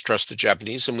distrust the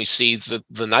Japanese. And we see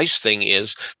the nice thing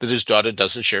is that his daughter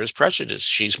doesn't share his prejudice.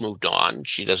 She's moved on.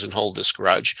 She doesn't hold this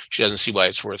grudge. She doesn't see why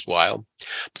it's worthwhile.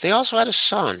 But they also had a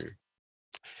son.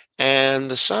 And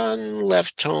the son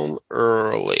left home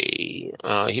early.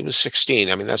 He was 16.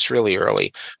 I mean, that's really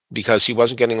early because he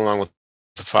wasn't getting along with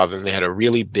the father. And they had a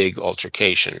really big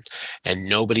altercation. And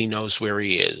nobody knows where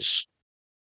he is.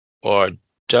 Or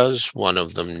does one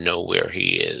of them know where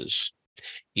he is?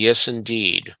 Yes,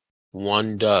 indeed,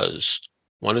 one does.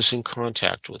 One is in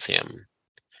contact with him.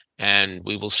 And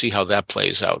we will see how that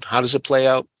plays out. How does it play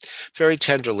out? Very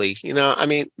tenderly.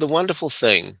 The wonderful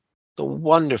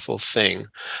thing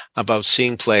about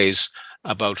seeing plays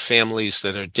about families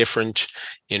that are different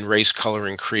in race, color,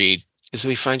 and creed is that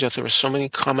we find out there are so many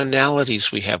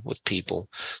commonalities we have with people.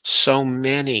 So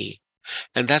many.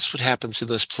 And that's what happens in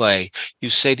this play. You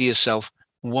say to yourself,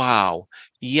 wow,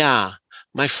 yeah,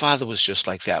 my father was just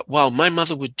like that. Wow, my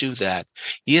mother would do that.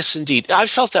 Yes, indeed. I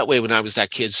felt that way when I was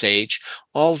that kid's age.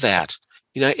 All that.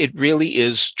 It really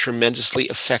is tremendously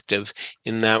effective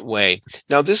in that way.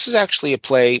 Now, this is actually a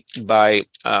play by,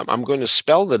 I'm going to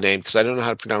spell the name because I don't know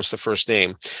how to pronounce the first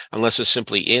name, unless it's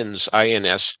simply Ins,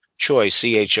 I-N-S, Choi,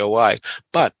 C-H-O-I.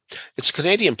 But it's a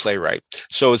Canadian playwright.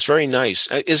 So it's very nice.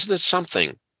 Isn't it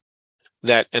something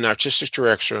that an artistic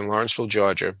director in Lawrenceville,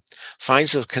 Georgia,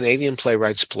 finds a Canadian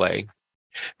playwright's play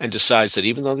and decides that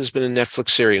even though there's been a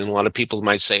Netflix series, and a lot of people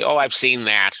might say, oh, I've seen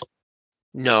that.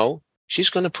 No,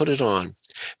 she's going to put it on.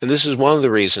 And this is one of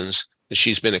the reasons that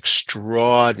she's been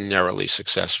extraordinarily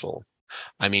successful.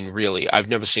 I mean, really, I've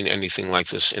never seen anything like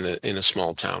this in a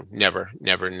small town. Never,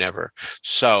 never, never.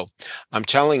 So I'm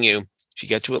telling you, if you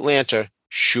get to Atlanta,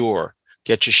 sure,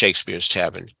 get to Shakespeare's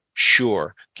Tavern.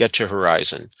 Sure, get to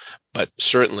Horizon. But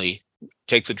certainly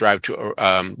take the drive to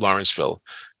Lawrenceville.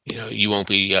 You won't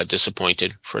be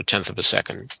disappointed for a tenth of a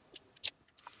second.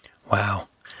 Wow.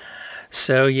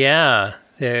 So, yeah,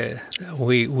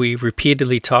 we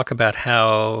repeatedly talk about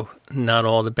how not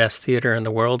all the best theater in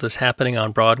the world is happening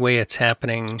on Broadway. It's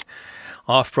happening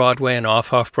off-Broadway and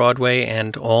off-Broadway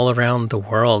and all around the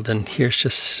world. And here's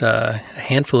just a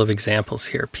handful of examples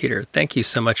here, Peter. Thank you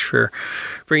so much for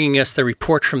bringing us the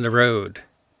report from the road.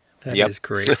 That is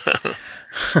great.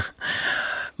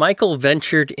 Michael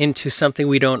ventured into something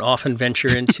we don't often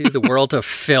venture into, the world of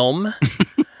film,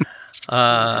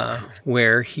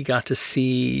 where he got to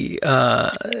see,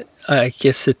 I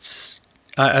guess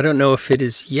I don't know if it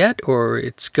is yet or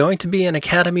it's going to be an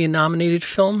Academy-nominated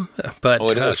film. But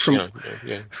it is.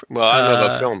 Yeah. Well, I don't know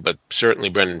about film, but certainly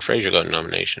Brendan Fraser got a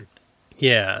nomination.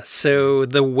 Yeah, so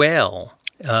The Whale,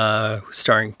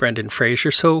 starring Brendan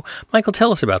Fraser. So, Michael,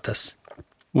 tell us about this.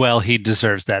 Well, he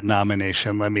deserves that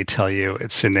nomination, let me tell you.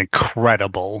 It's an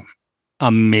incredible,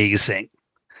 amazing,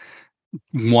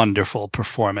 wonderful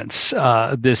performance.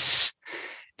 This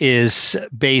is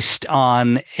based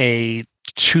on a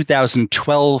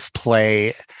 2012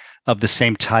 play of the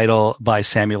same title by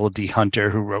Samuel D. Hunter,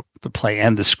 who wrote the play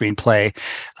and the screenplay.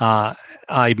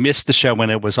 I missed the show when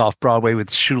it was off Broadway with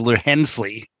Shuler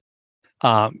Hensley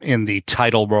in the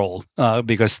title role,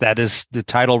 because that is the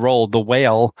title role, the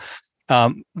whale.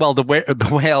 The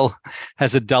whale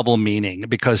has a double meaning,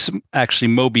 because actually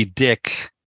Moby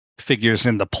Dick figures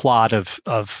in the plot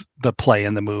of the play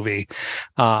and the movie,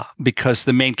 because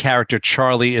the main character,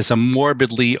 Charlie, is a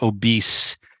morbidly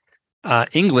obese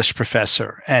English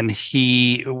professor. And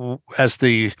he, as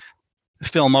the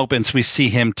film opens, we see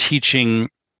him teaching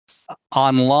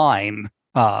online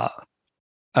a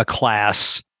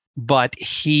class, but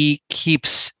he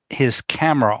keeps his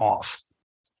camera off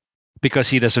because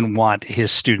he doesn't want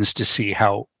his students to see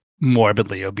how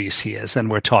morbidly obese he is.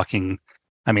 And we're talking,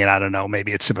 I mean, I don't know,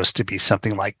 maybe it's supposed to be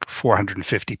something like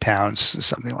 450 pounds or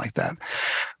something like that.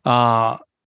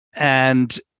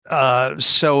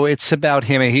 So it's about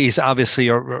him. He's obviously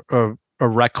a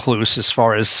recluse as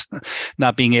far as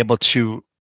not being able to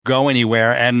go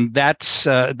anywhere. And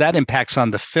that impacts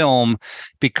on the film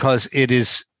because it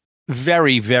is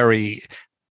very, very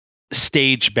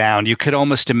stage bound. You could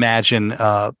almost imagine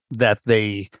that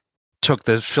they took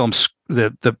the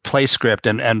the play script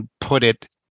and put it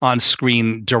on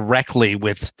screen directly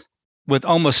with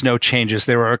almost no changes.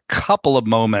 There were a couple of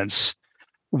moments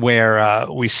where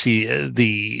we see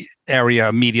the area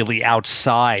immediately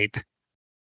outside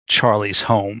Charlie's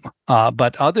home,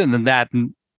 but other than that,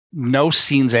 no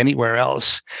scenes anywhere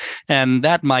else, and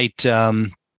that might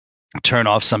turn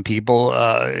off some people,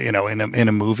 in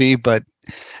a movie, but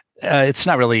it's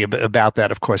not really about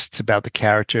that. Of course, it's about the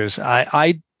characters.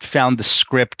 I found the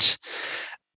script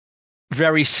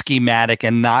very schematic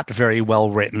and not very well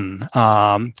written.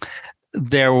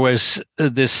 There was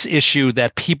this issue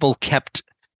that people kept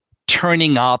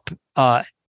turning up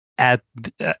at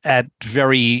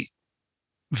very,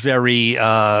 very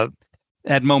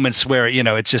at moments where,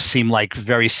 it just seemed like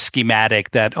very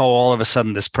schematic, that, all of a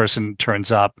sudden this person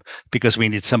turns up because we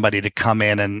need somebody to come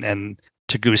in and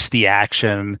to goose the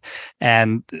action,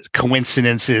 and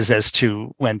coincidences as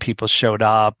to when people showed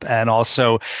up. And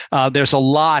also there's a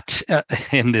lot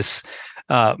in this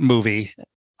movie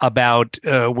about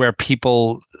where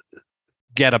people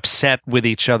get upset with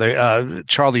each other.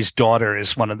 Charlie's daughter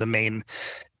is one of the main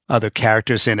other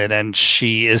characters in it, and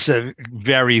she is a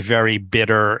very, very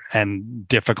bitter and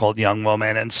difficult young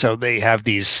woman. And so they have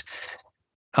these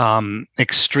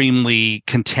extremely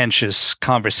contentious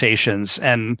conversations,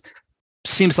 and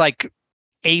seems like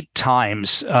 8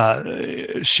 times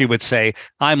she would say,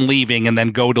 "I'm leaving," and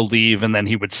then go to leave, and then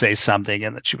he would say something,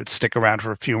 and then she would stick around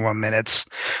for a few more minutes,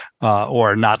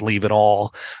 or not leave at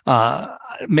all.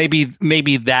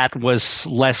 Maybe that was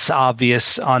less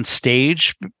obvious on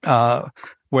stage,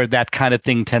 where that kind of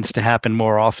thing tends to happen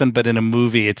more often, but in a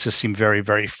movie, it just seemed very,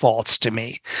 very false to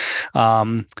me.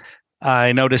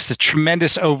 I noticed a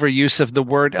tremendous overuse of the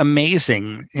word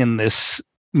 "amazing" in this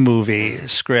movie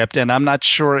script, and I'm not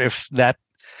sure if that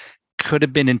could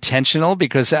have been intentional,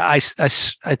 because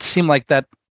it seemed like that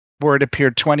word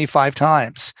appeared 25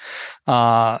 times,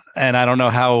 and I don't know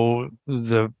how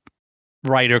the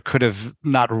writer could have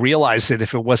not realized it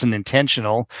if it wasn't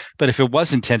intentional. But if it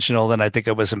was intentional, then I think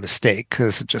it was a mistake,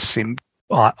 because it just seemed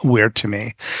weird to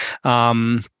me.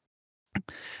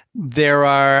 There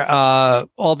are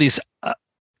all these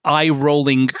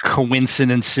eye-rolling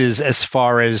coincidences as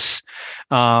far as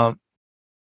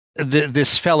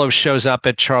this fellow shows up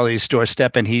at Charlie's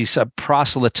doorstep, and he's a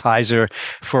proselytizer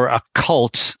for a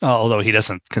cult, although he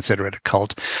doesn't consider it a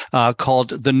cult,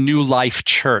 called the New Life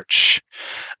Church.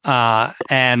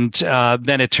 And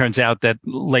then it turns out that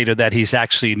later that he's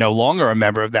actually no longer a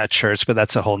member of that church, but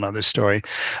that's a whole nother story.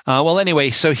 Well, anyway,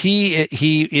 so he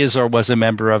is or was a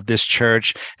member of this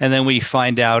church, and then we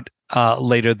find out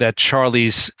later that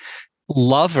Charlie's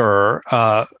lover,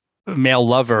 male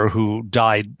lover who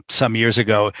died some years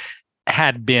ago,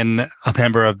 had been a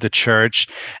member of the church.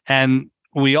 And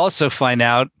we also find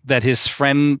out that his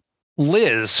friend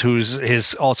Liz,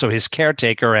 who's also his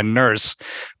caretaker and nurse,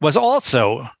 was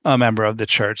also a member of the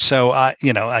church. So, I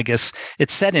guess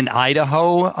it's set in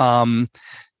Idaho.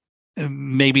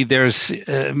 Maybe there's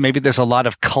a lot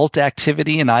of cult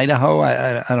activity in Idaho.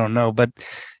 I don't know, but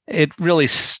it really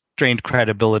strained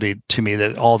credibility to me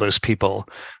that all those people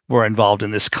were involved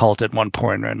in this cult at one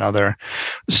point or another.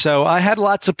 So I had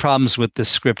lots of problems with the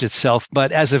script itself,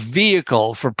 but as a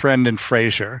vehicle for Brendan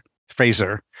Fraser,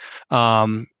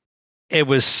 it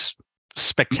was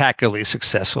spectacularly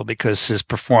successful, because his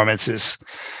performance is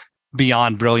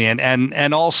beyond brilliant.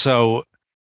 And also,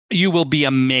 you will be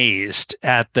amazed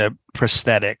at the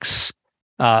prosthetics,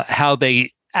 how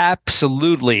they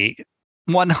absolutely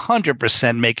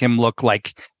 100% make him look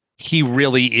like he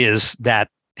really is that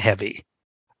heavy.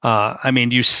 I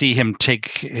mean, you see him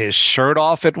take his shirt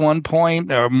off at one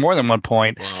point, or more than one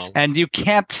point, Wow. and you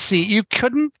cannot see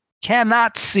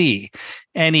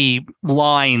any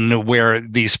line where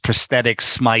these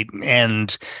prosthetics might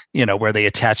end, where they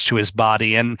attach to his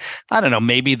body. And I don't know,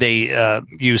 maybe they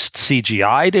used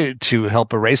CGI to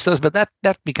help erase those, but that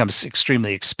becomes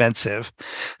extremely expensive.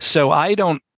 So I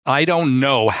don't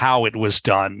know how it was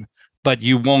done, but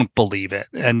you won't believe it,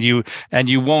 and you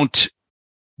won't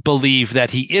believe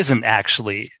that he isn't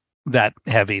actually that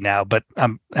heavy now, but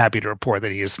I'm happy to report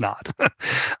that he is not.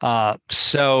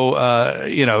 So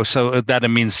that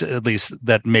means at least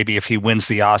that maybe if he wins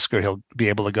the Oscar, he'll be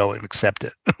able to go and accept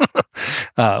it.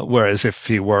 Whereas if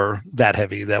he were that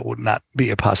heavy, that would not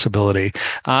be a possibility.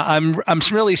 I'm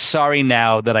really sorry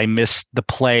now that I missed the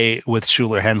play with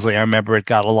Shuler Hensley. I remember it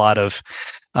got a lot of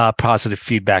positive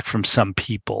feedback from some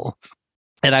people,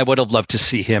 and I would have loved to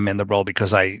see him in the role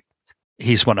because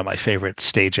he's one of my favorite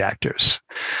stage actors.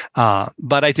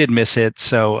 But I did miss it,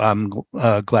 so I'm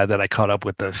glad that I caught up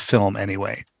with the film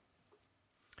anyway.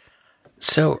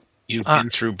 So you've been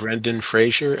through Brendan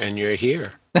Fraser, and you're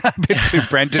here. I've been through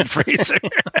Brendan Fraser,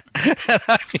 and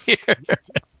I'm here.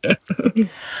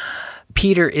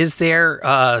 Peter, is there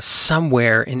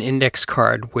somewhere an index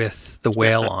card with The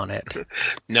Whale on it?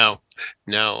 No.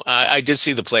 I did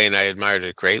see the play and I admired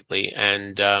it greatly.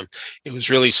 And it was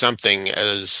really something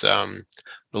as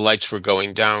the lights were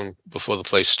going down before the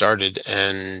play started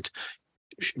and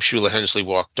Shuler Hensley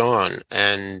walked on,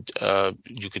 and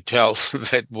you could tell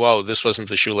that, whoa, this wasn't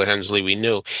the Shuler Hensley we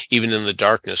knew, even in the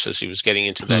darkness as he was getting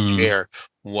into that chair.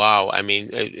 Wow. I mean,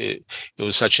 it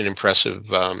was such an impressive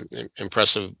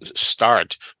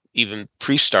start, even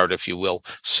pre-start, if you will.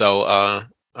 So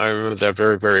I remember that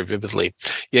very, very vividly.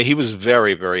 Yeah, he was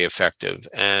very, very effective.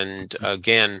 And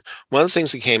again, one of the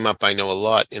things that came up, I know a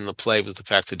lot in the play, was the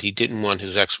fact that he didn't want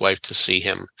his ex-wife to see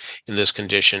him in this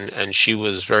condition. And she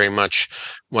was very much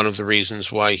one of the reasons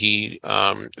why he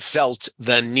felt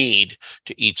the need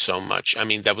to eat so much. I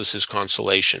mean, that was his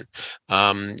consolation.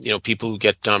 People who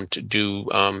get dumped do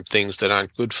things that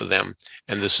aren't good for them.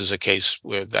 And this is a case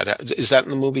where is that in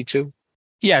the movie too?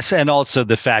 Yes. And also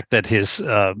the fact that his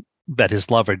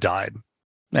lover died,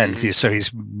 and so he's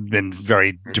been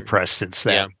very depressed since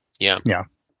then. Yeah.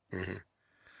 Mm-hmm.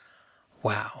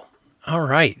 Wow. All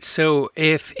right. So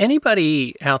if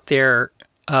anybody out there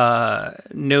has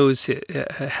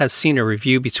seen a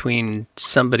review between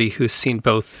somebody who's seen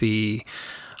both the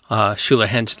Shuler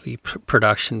Hensley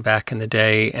production back in the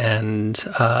day and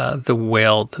The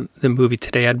Whale, the movie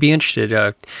today, I'd be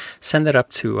interested. Send that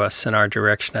up to us in our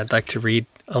direction. I'd like to read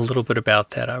a little bit about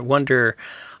that.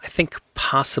 I think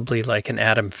possibly like an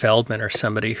Adam Feldman or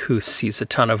somebody who sees a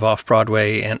ton of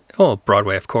off-Broadway and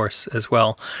Broadway, of course, as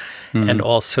well, and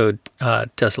also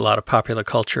does a lot of popular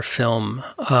culture film.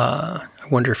 I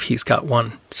wonder if he's got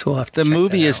one. So we'll have to. The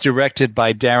movie is directed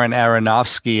by Darren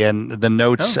Aronofsky, and the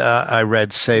notes I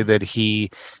read say that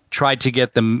he tried to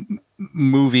get the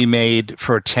movie made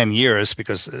for 10 years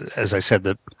because, as I said,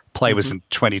 the play was in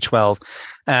 2012,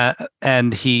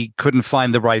 and he couldn't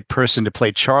find the right person to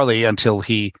play Charlie until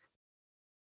he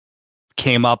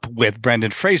came up with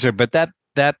Brendan Fraser. But that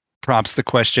prompts the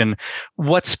question: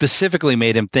 what specifically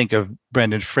made him think of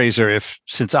Brendan Fraser?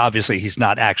 Since obviously he's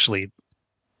not actually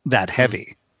that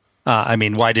heavy. I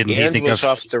mean, why didn't he think was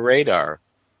off the radar?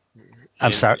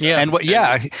 I'm sorry. Yeah. And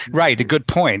right. A good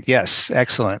point. Yes.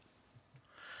 Excellent.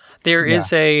 There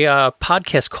is a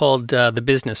podcast called The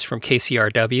Business from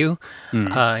KCRW,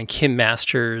 and Kim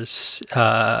Masters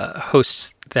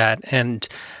hosts that, and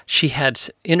she had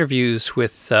interviews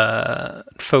with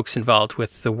folks involved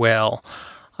with The Whale.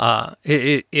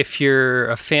 If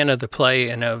you're a fan of the play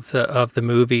and of the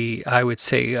movie, I would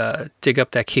say dig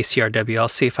up that KCRW. I'll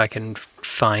see if I can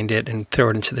find it and throw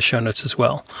it into the show notes as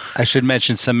well. I should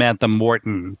mention Samantha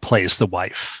Morton plays the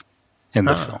wife in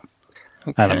the film.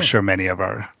 Okay. And I'm sure many of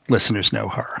our listeners know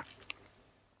her.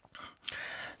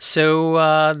 So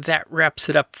that wraps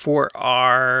it up for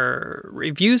our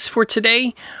reviews for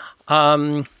today.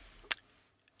 Let's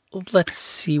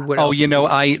see what else.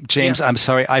 James, I'm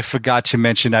sorry. I forgot to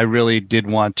mention, I really did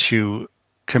want to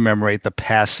commemorate the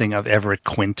passing of Everett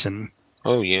Quinton.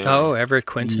 Oh, yeah. Oh, Everett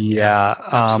Quinton. Yeah.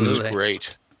 Absolutely. It was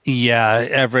great. Yeah.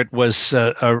 Everett was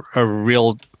a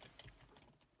real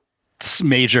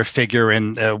major figure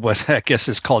in what I guess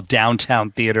is called Downtown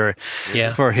Theater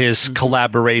for his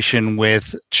collaboration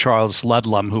with Charles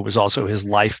Ludlam, who was also his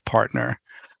life partner.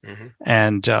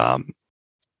 And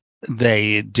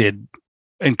they did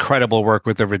incredible work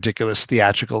with the Ridiculous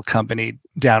Theatrical Company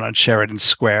down on Sheridan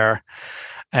Square.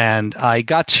 And I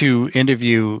got to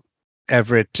interview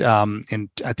Everett in,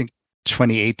 I think,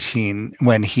 2018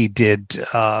 when he did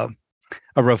a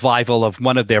revival of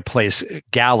one of their plays,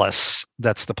 Gallus.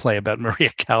 That's the play about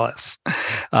Maria Callas,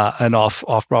 an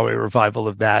off-Broadway revival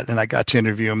of that. And I got to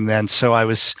interview him then. So I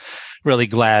was really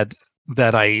glad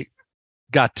that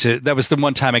that was the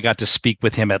one time I got to speak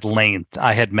with him at length.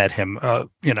 I had met him,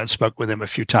 spoke with him a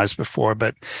few times before,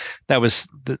 but that was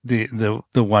the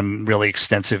one really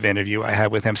extensive interview I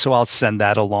had with him. So I'll send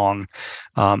that along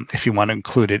if you want to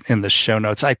include it in the show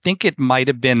notes. I think it might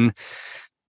have been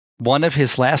one of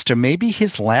his last, or maybe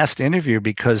his last interview,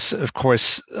 because of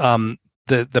course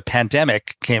the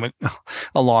pandemic came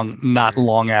along not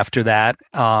long after that,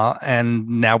 and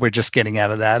now we're just getting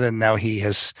out of that, and now he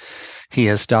has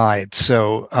died.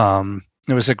 So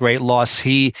it was a great loss.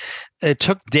 It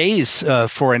took days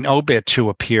for an obit to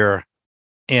appear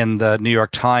in the New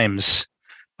York Times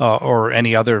or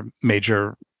any other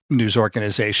major news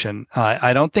organization.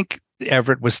 I don't think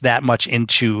Everett was that much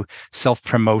into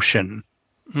self-promotion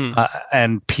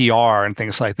and PR and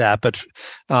things like that. But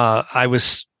I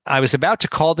was about to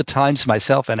call the Times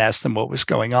myself and ask them what was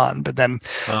going on, but then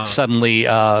suddenly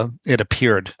it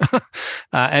appeared,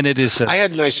 and it is. I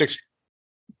had nice.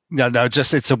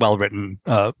 Just it's a well-written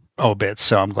obit,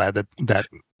 so I'm glad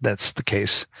that's the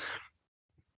case.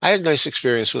 I had a nice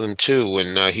experience with him too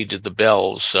when he did The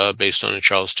Bells, based on a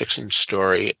Charles Dixon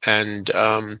story, and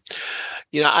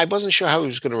I wasn't sure how he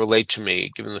was going to relate to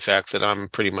me, given the fact that I'm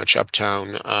pretty much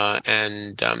uptown,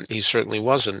 and he certainly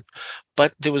wasn't.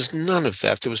 But there was none of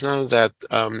that. There was none of that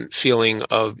feeling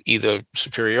of either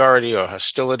superiority or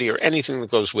hostility or anything that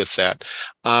goes with that.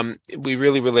 We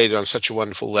really related on such a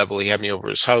wonderful level. He had me over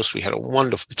his house. We had a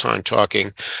wonderful time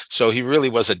talking. So he really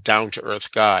was a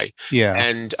down-to-earth guy. Yeah.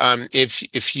 And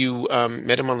if you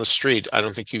met him on the street, I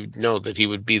don't think you'd know that he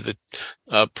would be the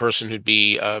person who'd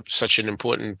be such an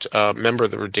important member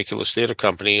of the Ridiculous Theater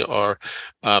Company, or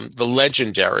the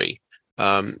legendary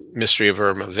Mystery of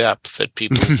Irma Vep that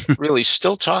people really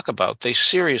still talk about. They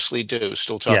seriously do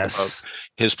still talk about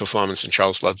his performance and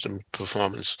Charles Ludlam's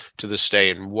performance to this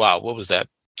day. And wow, what was that?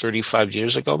 35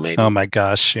 years ago, maybe? Oh my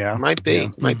gosh, yeah. Might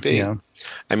be. Yeah.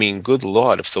 I mean, good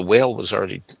Lord, if The Whale was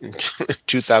already in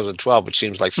 2012, which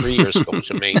seems like 3 years ago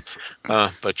to me,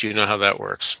 but you know how that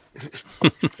works.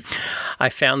 I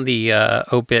found the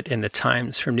obit in the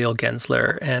Times from Neil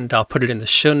Gensler, and I'll put it in the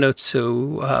show notes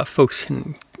so folks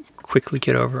can quickly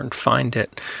get over and find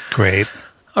it. Great.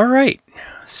 All right.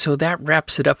 So that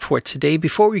wraps it up for today.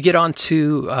 Before we get on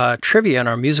to trivia and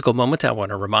our musical moment, I want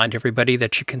to remind everybody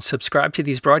that you can subscribe to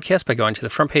these broadcasts by going to the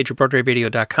front page of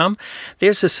BroadwayRadio.com.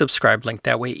 There's a subscribe link.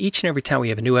 That way, each and every time we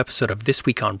have a new episode of This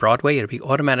Week on Broadway, it'll be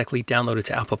automatically downloaded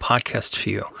to Apple Podcasts for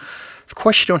you. Of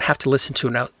course, you don't have to listen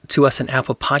to us on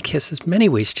Apple Podcasts. There's many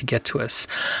ways to get to us.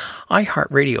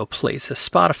 iHeartRadio plays us,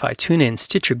 Spotify, TuneIn,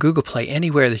 Stitcher, Google Play,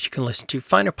 anywhere that you can listen to.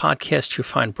 Find a podcast, you'll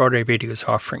find Broadway Radio's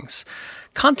offerings.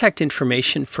 Contact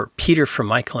information for Peter, for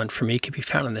Michael, and for me can be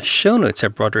found in the show notes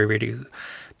at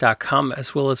BroadwayRadio.com,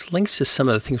 as well as links to some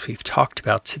of the things we've talked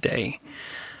about today.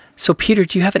 So, Peter,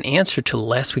 do you have an answer to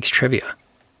last week's trivia?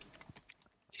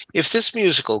 If this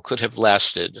musical could have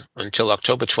lasted until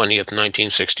October 20th,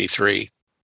 1963,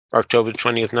 October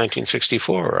 20th,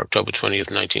 1964, or October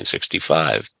 20th,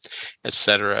 1965,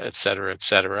 etc., etc.,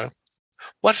 etc.,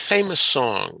 what famous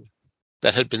song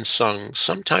that had been sung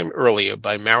sometime earlier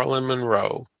by Marilyn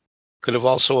Monroe could have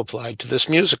also applied to this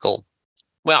musical?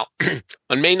 Well,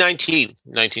 on May 19th,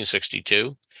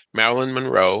 1962, Marilyn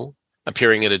Monroe,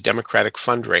 appearing at a Democratic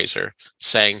fundraiser,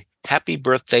 sang "Happy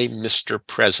Birthday, Mr.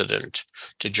 President"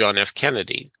 to John F.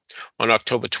 Kennedy. On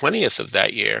October 20th of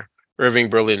that year, Irving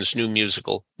Berlin's new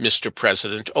musical, Mr.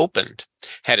 President, opened.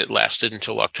 Had it lasted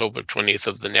until October 20th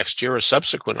of the next year or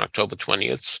subsequent October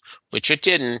 20ths, which it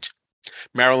didn't,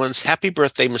 Marilyn's "Happy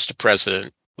Birthday, Mr.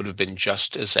 President" would have been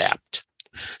just as apt.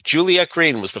 Juliette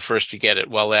Green was the first to get it,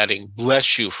 while adding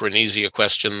 "bless you" for an easier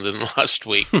question than last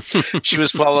week. She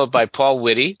was followed by Paul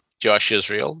Whitty, Josh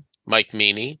Israel, Mike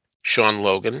Meany, Sean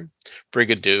Logan,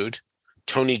 Brigadude,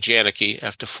 Tony Janicki,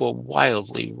 after 4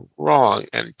 wildly wrong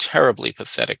and terribly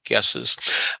pathetic guesses,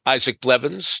 Isaac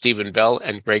Blevins, Stephen Bell,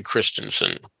 and Greg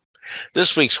Christensen.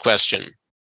 This week's question.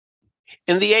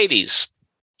 In the 80s,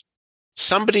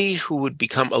 somebody who would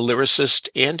become a lyricist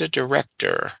and a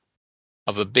director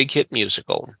of a big hit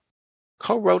musical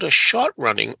co-wrote a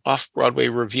short-running off-Broadway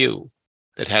revue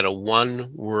that had a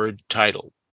one-word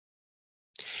title.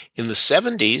 In the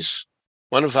 70s,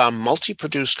 one of our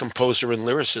multi-produced composer and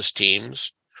lyricist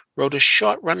teams wrote a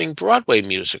short-running Broadway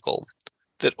musical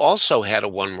that also had a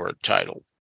one-word title.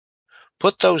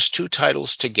 Put those two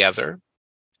titles together,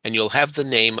 and you'll have the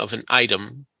name of an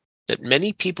item that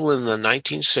many people in the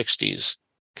 1960s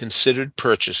considered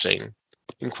purchasing,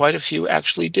 and quite a few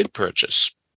actually did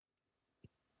purchase.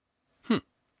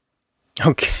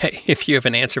 Okay, if you have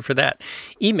an answer for that,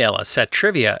 email us at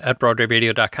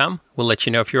trivia@broadwayradio.com. We'll let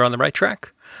you know if you're on the right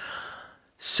track.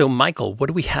 So, Michael, what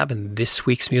do we have in this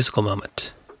week's musical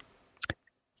moment?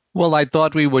 Well, I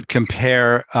thought we would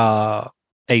compare a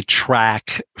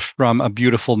track from A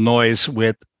Beautiful Noise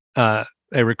with a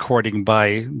recording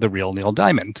by the real Neil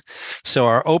Diamond. So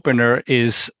our opener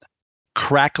is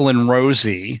Cracklin'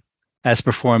 Rosie, as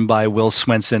performed by Will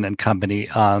Swenson and company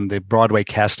on the Broadway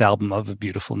cast album of A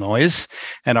Beautiful Noise.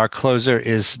 And our closer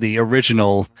is the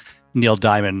original Neil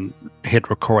Diamond hit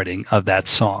recording of that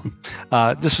song.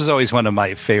 This was always one of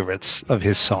my favorites of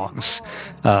his songs.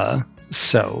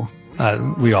 So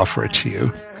we offer it to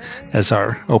you as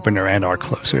our opener and our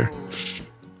closer.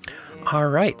 All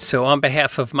right. So on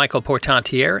behalf of Michael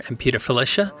Portantiere and Peter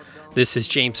Filichia, this is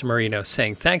James Marino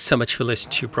saying thanks so much for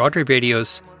listening to Broadway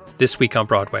Radio's This Week on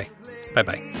Broadway.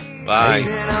 Bye-bye. Bye.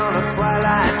 On a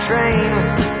twilight train.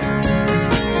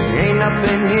 Ain't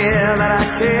nothing here that I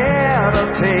care to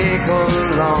take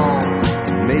along.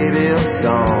 Maybe a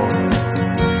song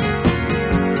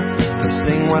to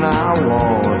sing when I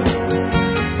want.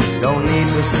 Don't need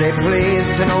to say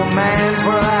please to no man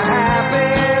for a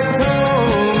happy tune.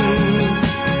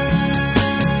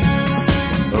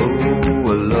 Oh,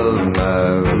 I love my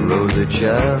rosy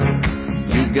child.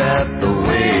 You got the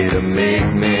way to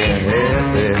make me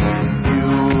happy. You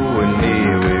and me,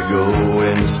 we go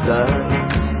in style.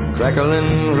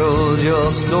 Crackling rose,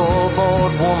 your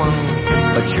store-bought woman,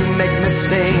 but you make me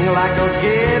sing like a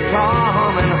guitar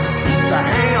humming. So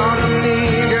hang on to me,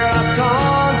 girl, our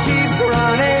song keeps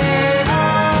running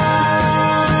on.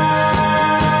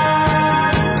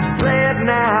 Play it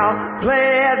now, play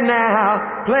it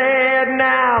now, play it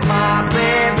now, my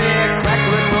baby.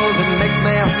 Crackling rose and make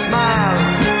me smile.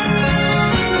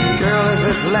 Girl, if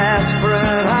it lasts for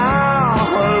an hour,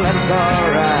 well, that's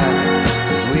alright,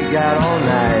 'cause we got all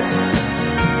night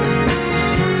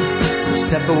to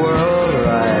set the world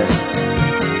right.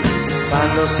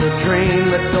 Find us a dream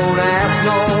that don't ask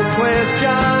no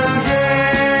questions,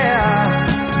 yeah.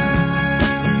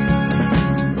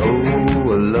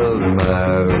 Oh, I love my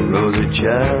rosy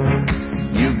child.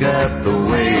 You got the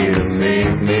way to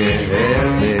make me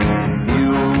happy.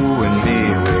 You and me,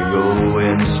 we go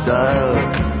in style.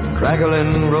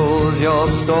 Crackling rose, your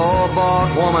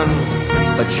store-bought woman,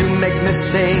 but you make me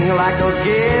sing like a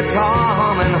guitar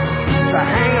humming. So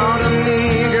hang on to me,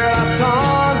 girl, our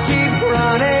song keeps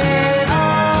running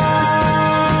on.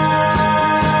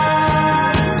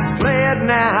 Play it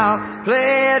now,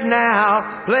 play it now,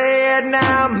 play it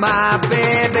now, my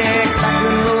baby.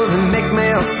 Crackling rose and make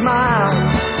me smile.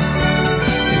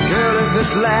 Girl, if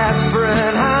it lasts for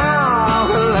an hour,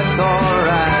 well, that's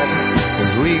alright,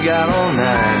 'cause we got all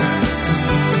night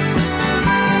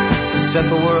to set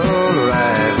the world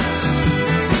right.